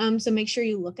 so make sure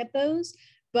you look at those.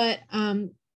 But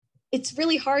it's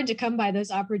really hard to come by those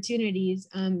opportunities,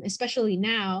 especially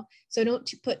now. So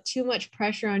don't put too much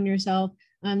pressure on yourself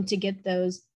to get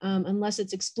those unless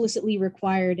it's explicitly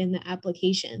required in the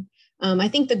application. I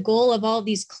think the goal of all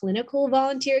these clinical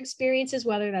volunteer experiences,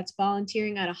 whether that's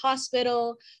volunteering at a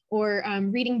hospital or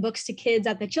reading books to kids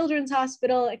at the children's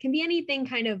hospital, it can be anything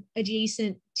kind of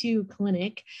adjacent to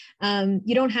clinic.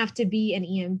 You don't have to be an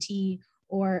EMT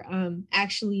or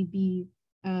actually be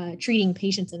treating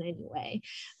patients in any way.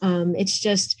 It's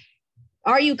just,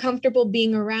 are you comfortable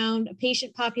being around a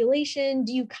patient population?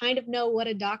 Do you kind of know what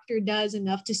a doctor does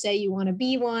enough to say you want to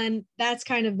be one? That's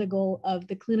kind of the goal of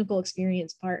the clinical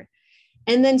experience part.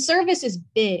 And then service is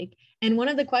big. And one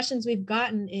of the questions we've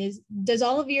gotten is, does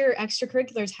all of your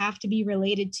extracurriculars have to be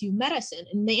related to medicine?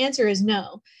 And the answer is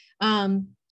no.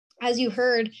 As you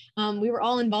heard, we were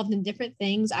all involved in different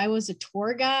things. I was a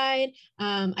tour guide.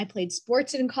 I played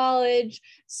sports in college.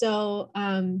 So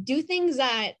do things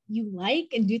that you like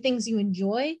and do things you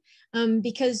enjoy,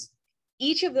 because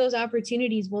each of those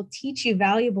opportunities will teach you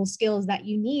valuable skills that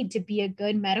you need to be a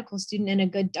good medical student and a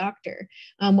good doctor,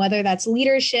 whether that's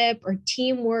leadership or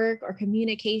teamwork or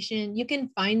communication. You can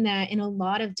find that in a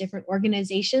lot of different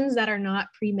organizations that are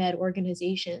not pre-med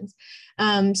organizations.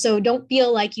 So don't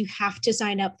feel like you have to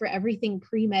sign up for everything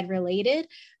pre-med related.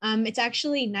 It's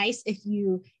actually nice if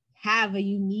you have a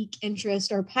unique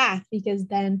interest or path, because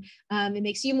then it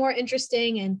makes you more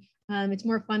interesting and it's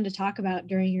more fun to talk about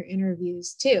during your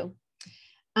interviews too.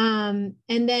 And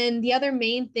then the other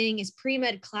main thing is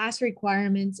pre-med class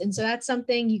requirements. And so that's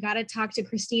something you got to talk to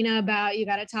Christina about. You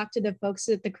got to talk to the folks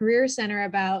at the Career Center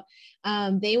about.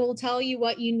 They will tell you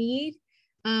what you need.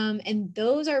 And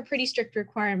those are pretty strict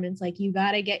requirements. Like, you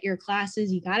got to get your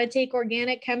classes, you got to take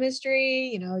organic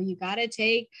chemistry, you got to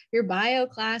take your bio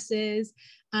classes.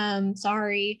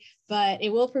 Sorry, but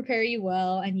it will prepare you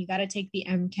well, and you got to take the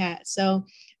MCAT. So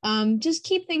just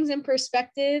keep things in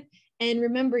perspective. And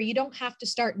remember, you don't have to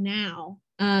start now.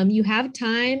 You have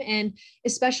time. And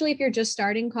especially if you're just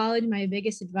starting college, my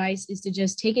biggest advice is to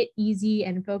just take it easy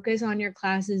and focus on your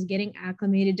classes, getting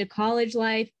acclimated to college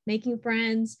life, making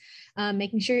friends,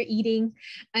 making sure you're eating.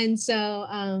 And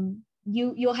so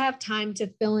you'll have time to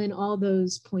fill in all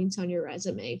those points on your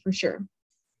resume for sure.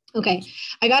 Okay,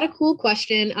 I got a cool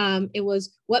question. It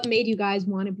was, what made you guys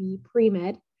want to be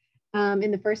pre-med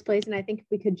in the first place? And I think if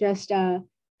we could just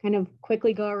kind of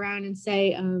quickly go around and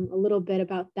say a little bit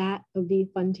about that. It would be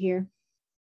fun to hear.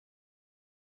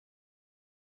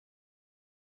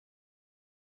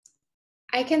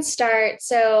 I can start.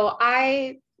 So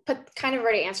I kind of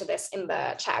already answered this in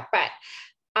the chat, but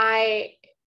I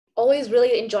always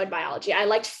really enjoyed biology. I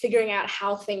liked figuring out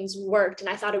how things worked. And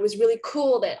I thought it was really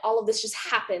cool that all of this just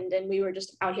happened and we were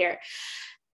just out here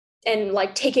and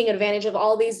like taking advantage of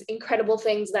all these incredible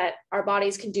things that our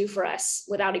bodies can do for us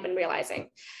without even realizing.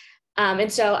 And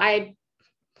so I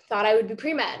thought I would be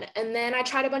pre-med. And then I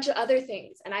tried a bunch of other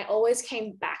things and I always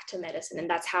came back to medicine. And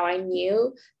that's how I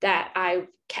knew that I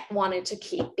wanted to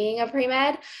keep being a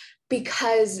pre-med,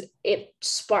 because it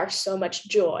sparked so much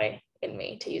joy in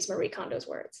me, to use Marie Kondo's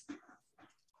words.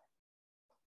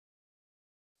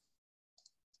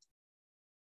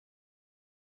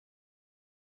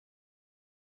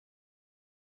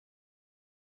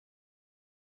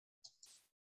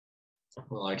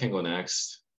 Well, I can go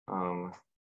next.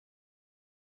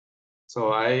 So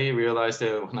I realized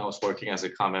that when I was working as a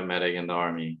combat medic in the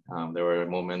Army, there were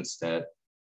moments that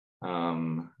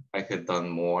I could have done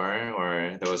more,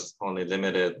 or there was only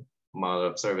limited amount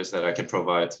of service that I could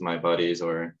provide to my buddies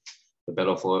or the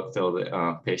battlefield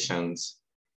patients.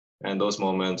 And those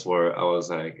moments where I was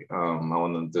like, I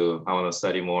want to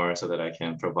study more so that I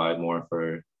can provide more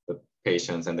for the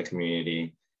patients and the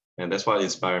community. And that's what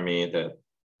inspired me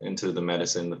into the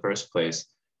medicine in the first place.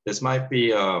 This might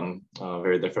be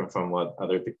very different from what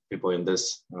other people in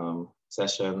this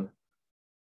session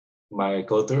might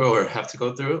go through or have to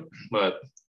go through, but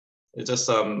it just,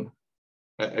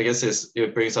 I guess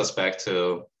it brings us back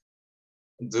to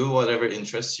do whatever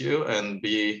interests you and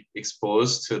be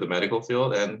exposed to the medical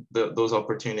field, and those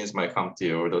opportunities might come to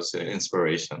you, or those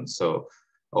inspirations. So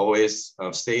always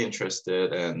stay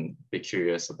interested and be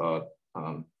curious about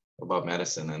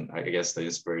medicine, and I guess the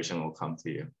inspiration will come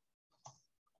to you.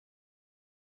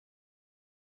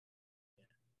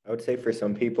 I would say for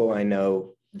some people, I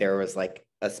know there was like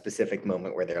a specific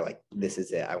moment where they're like, this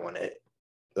is it, I want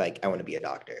to be a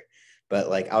doctor. But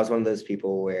like I was one of those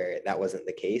people where that wasn't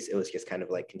the case. It was just kind of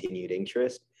like continued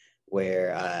interest,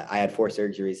 where I had 4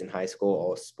 surgeries in high school,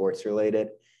 all sports related.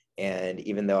 And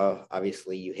even though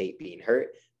obviously you hate being hurt,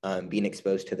 being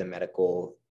exposed to the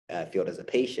medical field as a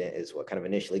patient is what kind of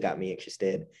initially got me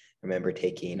interested. I remember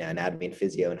taking anatomy and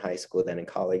physio in high school, then in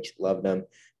college, loved them.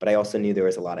 But I also knew there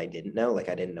was a lot I didn't know. Like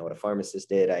I didn't know what a pharmacist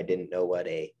did. I didn't know what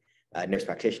a nurse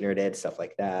practitioner did, stuff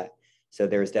like that. So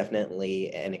there was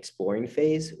definitely an exploring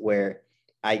phase where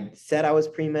I said I was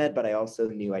pre-med, but I also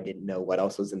knew I didn't know what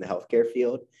else was in the healthcare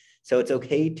field. So it's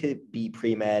okay to be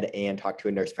pre-med and talk to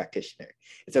a nurse practitioner.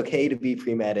 It's okay to be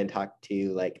pre-med and talk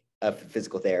to like a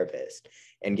physical therapist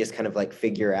and just kind of like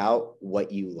figure out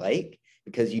what you like,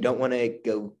 because you don't want to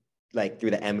go like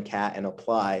through the MCAT and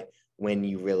apply when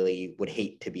you really would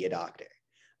hate to be a doctor.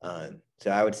 So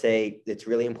I would say it's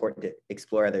really important to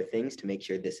explore other things to make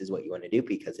sure this is what you want to do,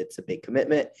 because it's a big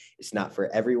commitment. It's not for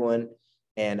everyone.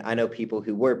 And I know people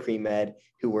who were pre-med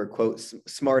who were, quote,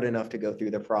 smart enough to go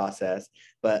through the process,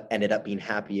 but ended up being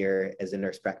happier as a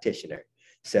nurse practitioner.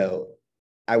 So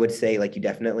I would say like you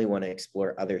definitely want to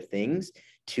explore other things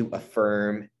to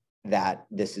affirm that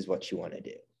this is what you want to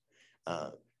do.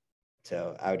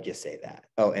 So I would just say that.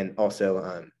 Oh, and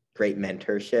also great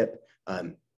mentorship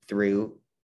through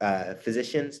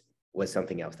physicians was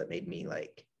something else that made me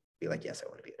like be like, yes, I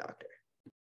want to be a doctor.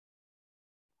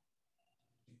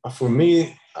 For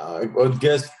me, I would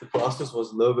guess the process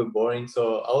was a little bit boring.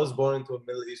 So I was born into a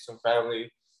Middle Eastern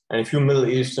family, and if you're Middle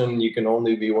Eastern, you can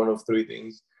only be one of 3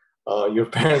 things. Your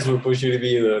parents will push you to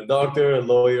be either a doctor, a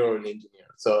lawyer, or an engineer.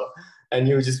 So, and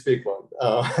you just pick one.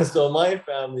 So my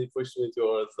family pushed me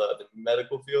towards the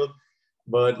medical field,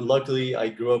 but luckily I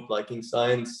grew up liking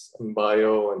science and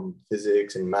bio and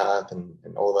physics and math and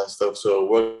all that stuff. So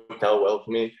it worked out well for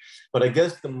me. But I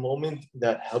guess the moment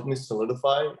that helped me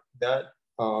solidify that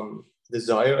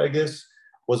desire, I guess,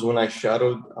 was when I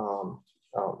shadowed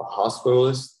a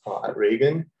hospitalist at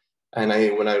Reagan. And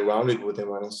when I rounded with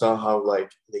him and I saw how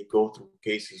like they go through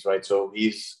cases, right? So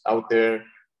he's out there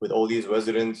with all these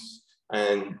residents,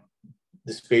 and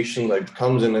this patient like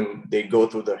comes in and they go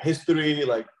through their history,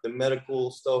 like the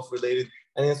medical stuff related,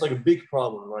 and it's like a big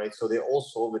problem, right? So they all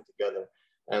solve it together.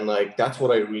 And like, that's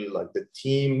what I really like, the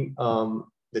team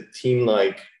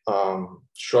like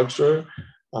structure,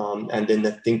 and then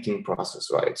the thinking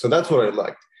process, right? So that's what I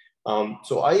liked.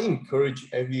 So I encourage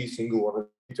every single one of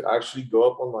you to actually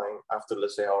go up online after,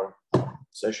 let's say, our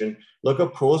session, look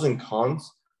up pros and cons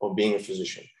of being a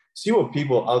physician. See what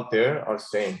people out there are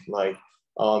saying. Like,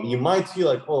 you might see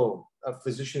like, oh, a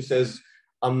physician says,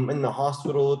 I'm in the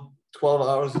hospital 12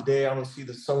 hours a day, I don't see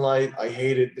the sunlight, I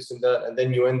hate it, this and that. And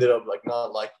then you ended up like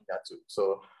not liking that too.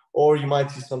 So, or you might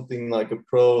see something like a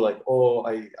pro, like, oh,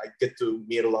 I get to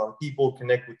meet a lot of people,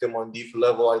 connect with them on deeper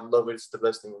level. I love it. It's the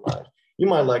best thing in life. You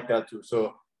might like that too.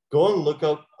 So go and look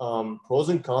up pros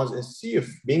and cons and see if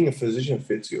being a physician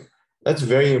fits you. That's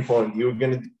very important. You're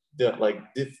going to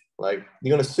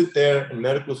you're going to sit there in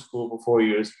medical school for 4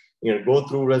 years. You're going to go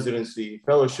through residency,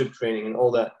 fellowship training and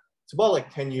all that. It's about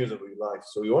like 10 years of your life.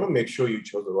 So you want to make sure you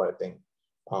chose the right thing.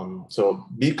 So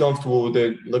be comfortable with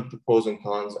it, look at the pros and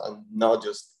cons, and not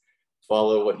just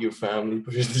follow what your family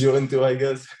pushes you into, I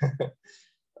guess.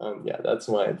 Yeah, that's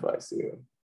my advice to you.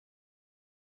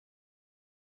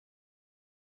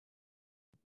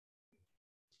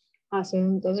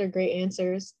 Awesome. Those are great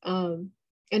answers.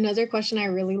 Another question I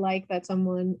really like that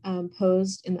someone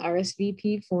posed in the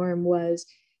RSVP form was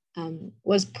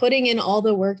putting in all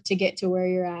the work to get to where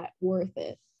you're at worth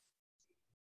it?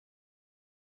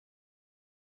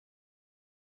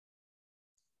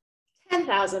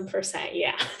 10,000%,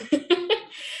 yeah.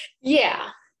 Yeah.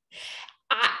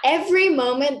 Every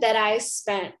moment that I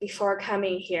spent before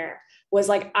coming here was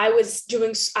like I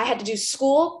had to do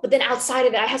school, but then outside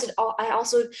of it, I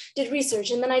also did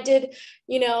research, and then I did,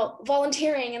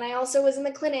 volunteering, and I also was in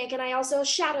the clinic, and I also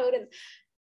shadowed,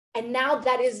 and now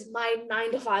that is my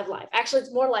 9 to 5 life. Actually,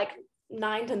 it's more like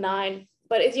 9 to 9,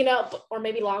 but it's, or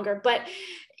maybe longer, but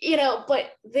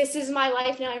this is my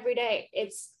life now every day.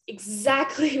 It's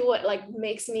exactly what like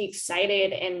makes me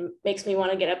excited and makes me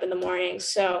want to get up in the morning.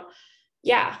 So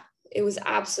yeah, it was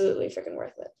absolutely freaking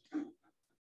worth it.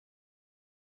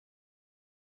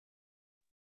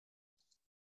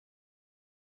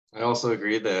 I also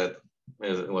agree that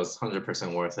it was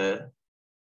 100% worth it.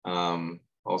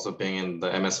 Also being in the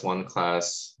MS1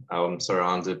 class, I'm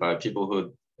surrounded by people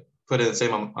who put in the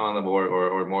same amount of work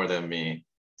or more than me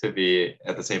to be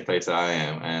at the same place that I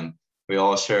am. And we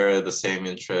all share the same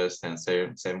interest and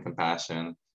same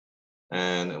compassion.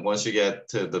 And once you get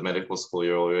to the medical school,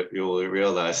 you'll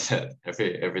realize that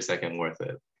every second worth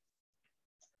it.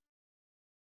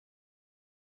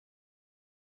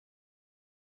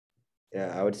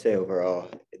 Yeah, I would say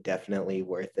overall, definitely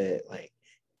worth it. Like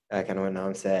kind of what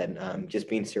Nam said, just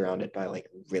being surrounded by like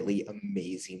really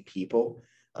amazing people,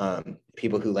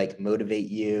 people who like motivate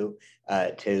you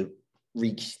to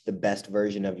reach the best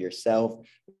version of yourself,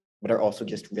 but are also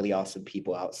just really awesome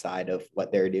people outside of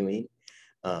what they're doing.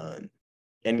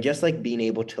 And just like being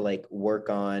able to like work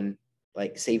on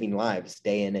like saving lives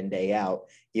day in and day out,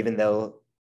 even though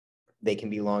they can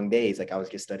be long days. Like I was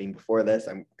just studying before this.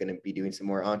 I'm going to be doing some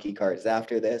more Anki cards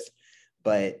after this.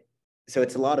 But so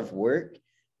it's a lot of work.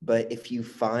 But if you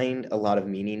find a lot of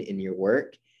meaning in your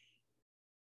work,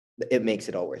 it makes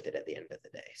it all worth it at the end of the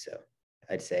day. So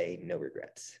I'd say no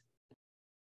regrets.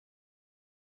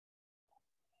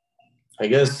 I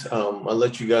guess I'll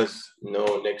let you guys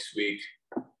know next week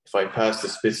if I passed the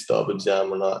spit stop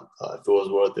exam or not, if it was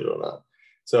worth it or not.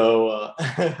 So,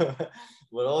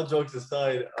 but all jokes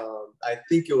aside, I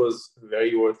think it was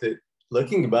very worth it.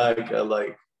 Looking back at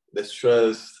like the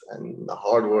stress and the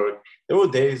hard work, there were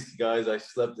days, guys, I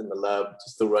slept in the lab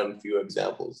just to run a few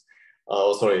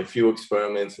a few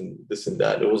experiments and this and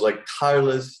that. It was like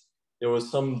tireless. There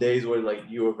was some days where like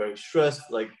you were very stressed.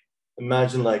 Like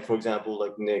imagine like, for example,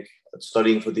 like Nick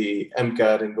studying for the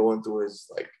MCAT and going through his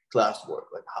like classwork,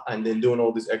 like, and then doing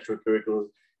all these extracurriculars.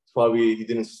 Probably he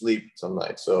didn't sleep some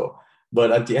nights. So,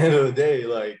 but at the end of the day,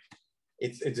 like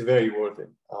it's very worth it.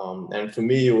 And for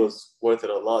me, it was worth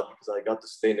it a lot because I got to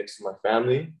stay next to my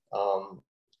family.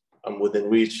 I'm within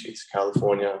reach. It's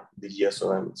California,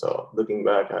 DGSOM. So looking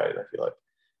back, I feel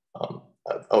like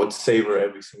I would savor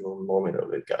every single moment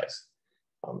of it, guys.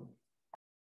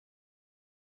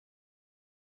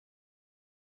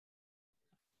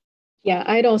 Yeah,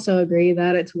 I'd also agree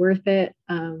that it's worth it.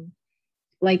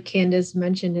 Like Candace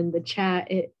mentioned in the chat,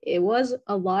 it was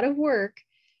a lot of work,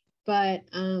 but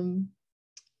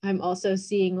I'm also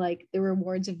seeing like the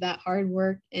rewards of that hard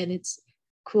work, and it's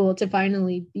cool to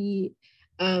finally be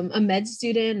a med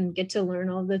student and get to learn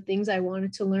all the things I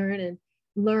wanted to learn and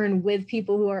learn with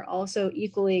people who are also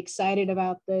equally excited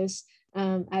about this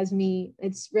as me.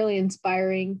 It's really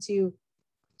inspiring to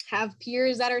have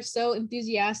peers that are so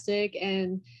enthusiastic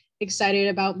and excited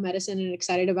about medicine and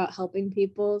excited about helping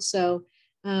people. So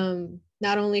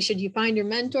not only should you find your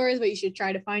mentors, but you should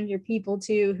try to find your people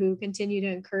too who continue to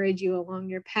encourage you along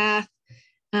your path.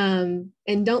 And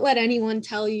don't let anyone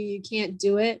tell you you can't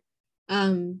do it.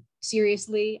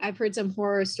 Seriously, I've heard some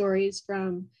horror stories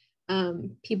from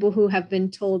people who have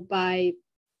been told by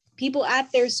people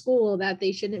at their school that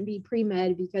they shouldn't be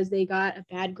pre-med because they got a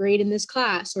bad grade in this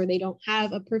class, or they don't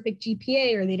have a perfect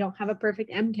GPA, or they don't have a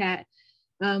perfect MCAT.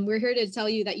 We're here to tell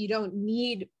you that you don't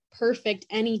need perfect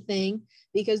anything,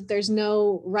 because there's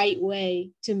no right way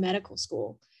to medical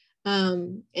school.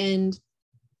 And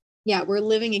yeah, we're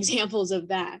living examples of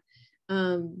that.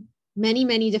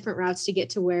 Many different routes to get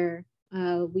to where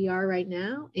we are right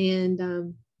now,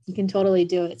 and you can totally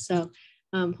do it. So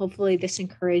hopefully this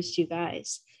encouraged you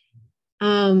guys.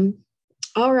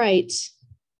 All right.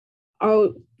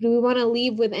 Do we want to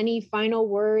leave with any final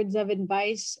words of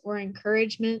advice or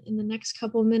encouragement in the next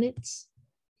couple minutes?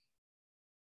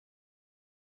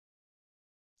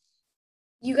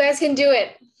 You guys can do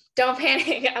it. Don't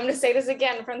panic. I'm going to say this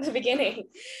again from the beginning.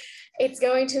 It's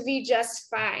going to be just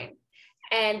fine.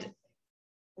 And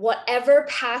whatever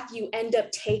path you end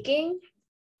up taking,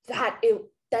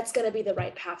 that's going to be the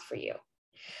right path for you.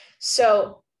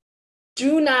 So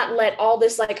do not let all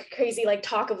this like crazy like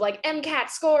talk of like MCAT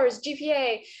scores,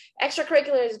 GPA,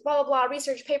 extracurriculars, blah, blah, blah,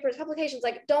 research papers, publications,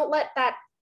 like don't let that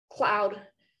cloud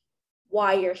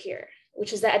why you're here,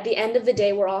 which is that at the end of the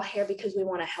day, we're all here because we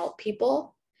want to help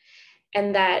people,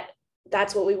 and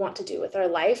that's what we want to do with our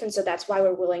life. And so that's why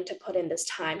we're willing to put in this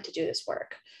time to do this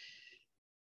work.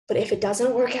 But if it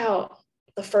doesn't work out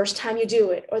the first time you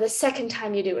do it, or the second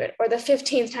time you do it, or the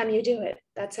 15th time you do it,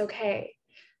 that's okay.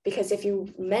 Because if you're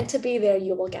meant to be there,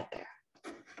 you will get there.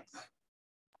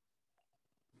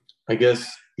 I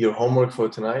guess your homework for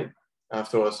tonight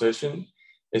after our session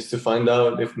is to find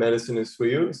out if medicine is for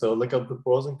you. So look up the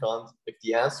pros and cons. If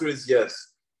the answer is yes,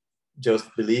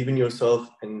 just believe in yourself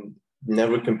and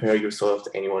never compare yourself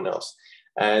to anyone else.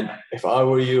 And if I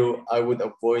were you, I would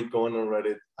avoid going on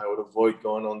Reddit. I would avoid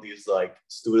going on these like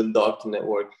student doctor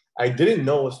network. I didn't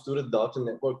know what student doctor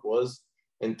network was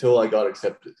until I got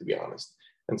accepted, to be honest.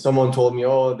 And someone told me,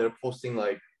 oh, they're posting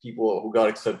like people who got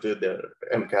accepted, their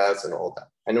MCATs and all that.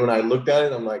 And when I looked at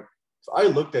it, I'm like, if I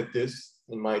looked at this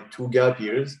in my 2 gap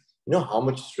years, you know how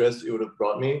much stress it would have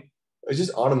brought me? It's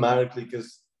just automatically,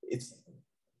 because it's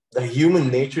the human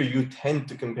nature, you tend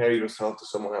to compare yourself to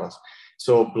someone else.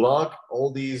 So block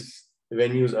all these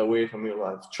venues away from your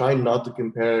life. Try not to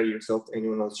compare yourself to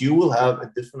anyone else. You will have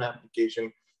a different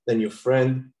application than your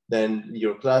friend, than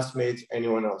your classmates,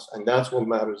 anyone else. And that's what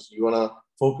matters. You want to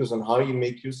focus on how you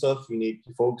make yourself unique.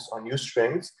 You focus on your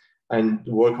strengths and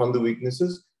work on the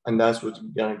weaknesses. And that's what's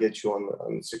going to get you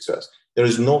on success. There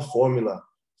is no formula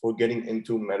for getting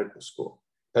into medical school.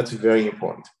 That's very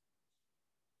important.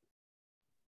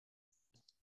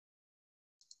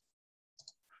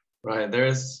 Right,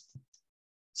 there's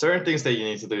certain things that you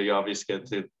need to do. You obviously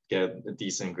get a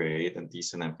decent grade and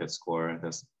decent MCAT score.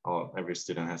 That's all. Every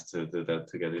student has to do that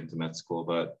to get into med school.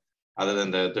 But other than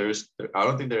that, I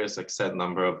don't think there is like set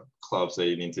number of clubs that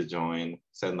you need to join,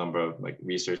 set number of like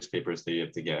research papers that you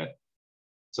have to get.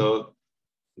 So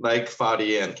like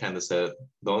Fadi and Candace said,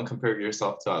 don't compare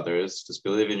yourself to others. Just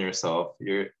believe in yourself.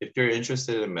 If you're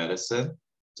interested in medicine,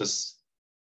 just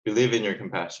believe in your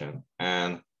compassion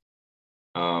and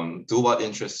do what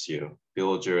interests you.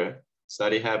 Build your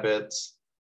study habits,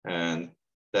 and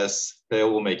that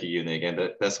will make you unique, and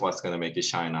that's what's going to make you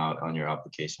shine out on your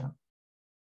application.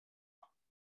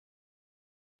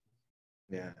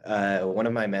 Yeah, one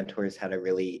of my mentors had a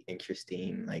really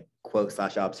interesting like quote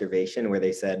 / observation where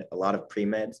they said a lot of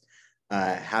pre-meds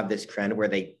have this trend where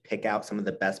they pick out some of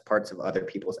the best parts of other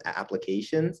people's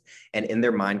applications and in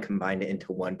their mind combine it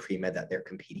into one pre-med that they're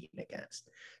competing against.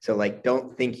 So like,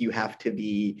 don't think you have to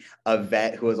be a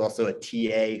vet who is also a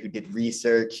TA who did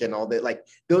research and all that. Like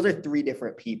those are 3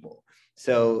 different people.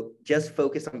 So just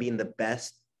focus on being the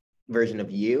best version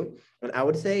of you. And I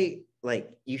would say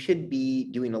like you should be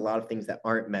doing a lot of things that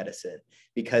aren't medicine,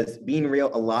 because being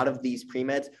real, a lot of these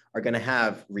pre-meds are going to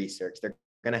have research. They're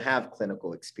going to have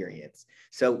clinical experience.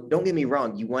 So don't get me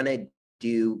wrong. You want to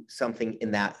do something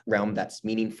in that realm that's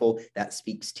meaningful, that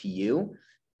speaks to you.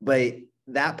 But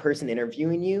that person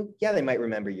interviewing you, yeah, they might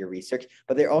remember your research,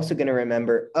 but they're also going to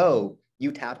remember, oh,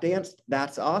 you tap danced?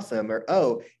 That's awesome. Or,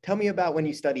 oh, tell me about when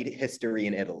you studied history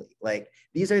in Italy. Like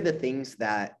these are the things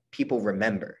that people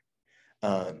remember.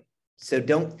 So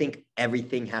don't think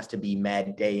everything has to be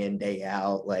med day in, day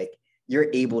out. Like you're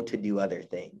able to do other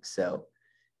things. So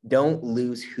don't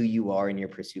lose who you are in your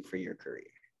pursuit for your career.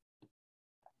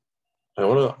 I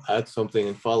want to add something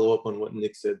and follow up on what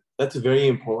Nick said. That's very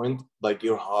important, like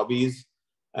your hobbies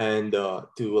and to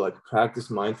like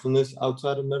practice mindfulness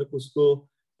outside of medical school.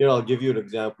 Here, I'll give you an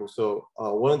example. So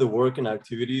one of the work and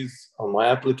activities on my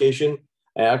application,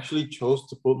 I actually chose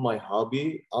to put my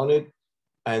hobby on it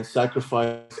and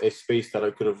sacrifice a space that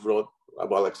I could have wrote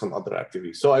about like some other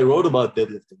activity. So I wrote about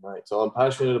deadlifting, right? So I'm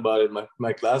passionate about it.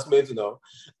 My classmates know,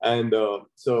 and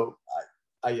so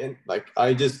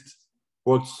I just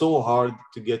worked so hard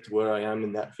to get to where I am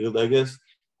in that field, I guess.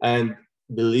 And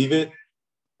believe it,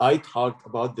 I talked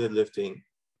about deadlifting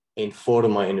in 4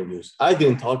 of my interviews. I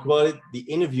didn't talk about it. The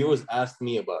interviewers asked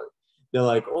me about it. They're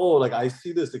like, oh, like I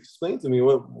see this. Explain to me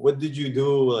what did you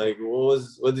do? Like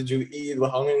what did you eat?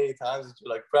 How many times did you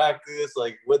like practice?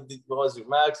 Like what was your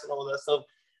max and all that stuff?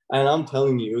 And I'm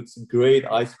telling you, it's a great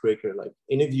icebreaker. Like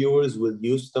interviewers will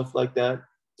use stuff like that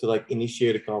to like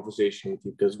initiate a conversation with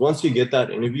you, because once you get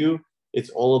that interview, it's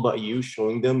all about you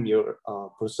showing them your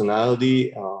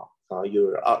personality, that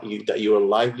you're a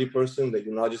lively person, that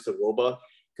you're not just a robot,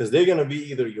 because they're going to be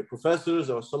either your professors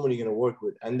or someone you're going to work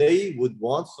with, and they would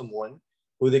want someone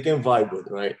who they can vibe with,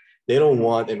 right? They don't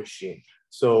want a machine.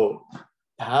 So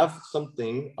have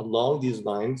something along these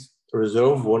lines,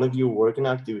 reserve one of your working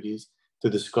activities to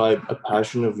describe a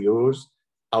passion of yours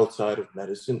outside of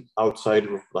medicine, outside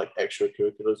of like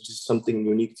extracurriculars, just something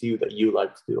unique to you that you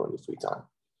like to do on your free time.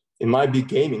 It might be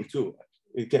gaming too.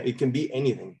 It can be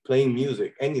anything, playing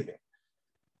music, anything.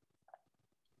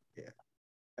 Yeah.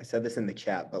 I said this in the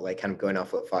chat, but like kind of going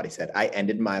off what Fadi said, I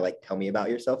ended my like tell me about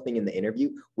yourself thing in the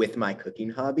interview with my cooking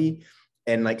hobby.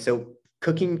 And like, so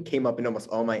cooking came up in almost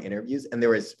all my interviews. And there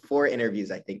was 4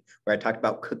 interviews, I think, where I talked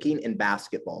about cooking and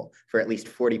basketball for at least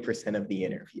 40% of the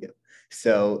interview.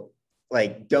 So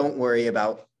like, don't worry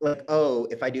about like, oh,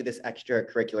 if I do this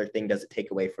extracurricular thing, does it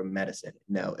take away from medicine?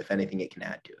 No, if anything, it can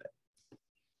add to it.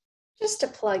 Just to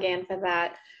plug in for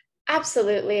that,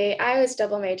 absolutely. I was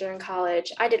double major in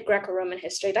college. I did Greco-Roman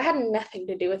history. That had nothing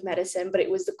to do with medicine, but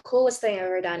it was the coolest thing I've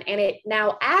ever done. And it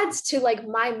now adds to like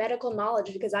my medical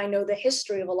knowledge because I know the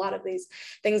history of a lot of these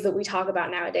things that we talk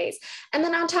about nowadays. And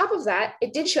then on top of that,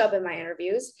 it did show up in my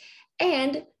interviews.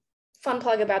 And fun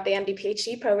plug about the MD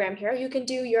PhD program here, you can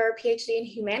do your PhD in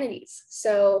humanities.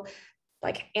 So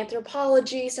like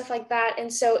anthropology, stuff like that.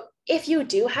 And so if you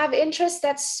do have interests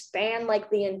that span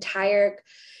like the entire,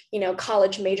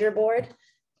 college major board,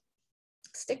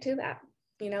 stick to that,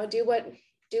 do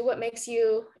what makes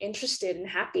you interested and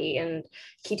happy and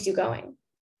keeps you going.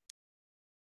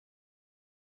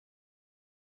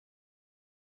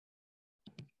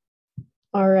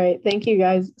 All right. Thank you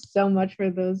guys so much for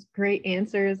those great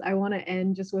answers. I want to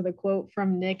end just with a quote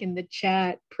from Nick in the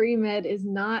chat. Pre-med is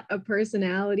not a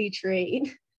personality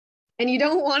trait, and you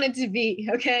don't want it to be,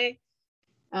 okay?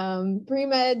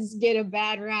 Pre-meds get a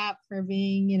bad rap for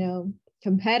being,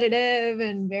 competitive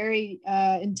and very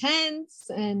intense.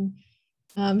 And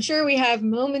I'm sure we have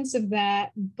moments of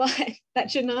that, but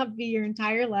that should not be your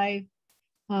entire life.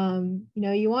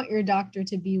 You want your doctor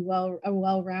to be a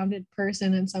well-rounded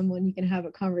person and someone you can have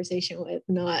a conversation with,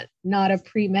 not a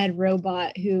pre-med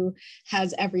robot who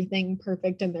has everything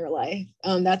perfect in their life.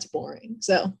 That's boring.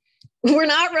 So we're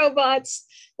not robots.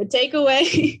 The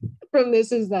takeaway from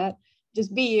this is that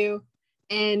just be you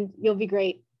and you'll be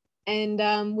great.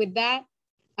 And with that,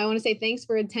 I want to say thanks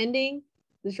for attending.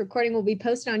 This recording will be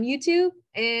posted on YouTube,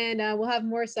 and we'll have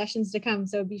more sessions to come.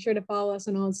 So be sure to follow us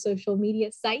on all social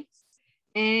media sites.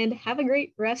 And have a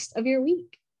great rest of your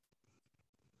week.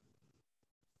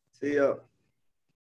 See ya.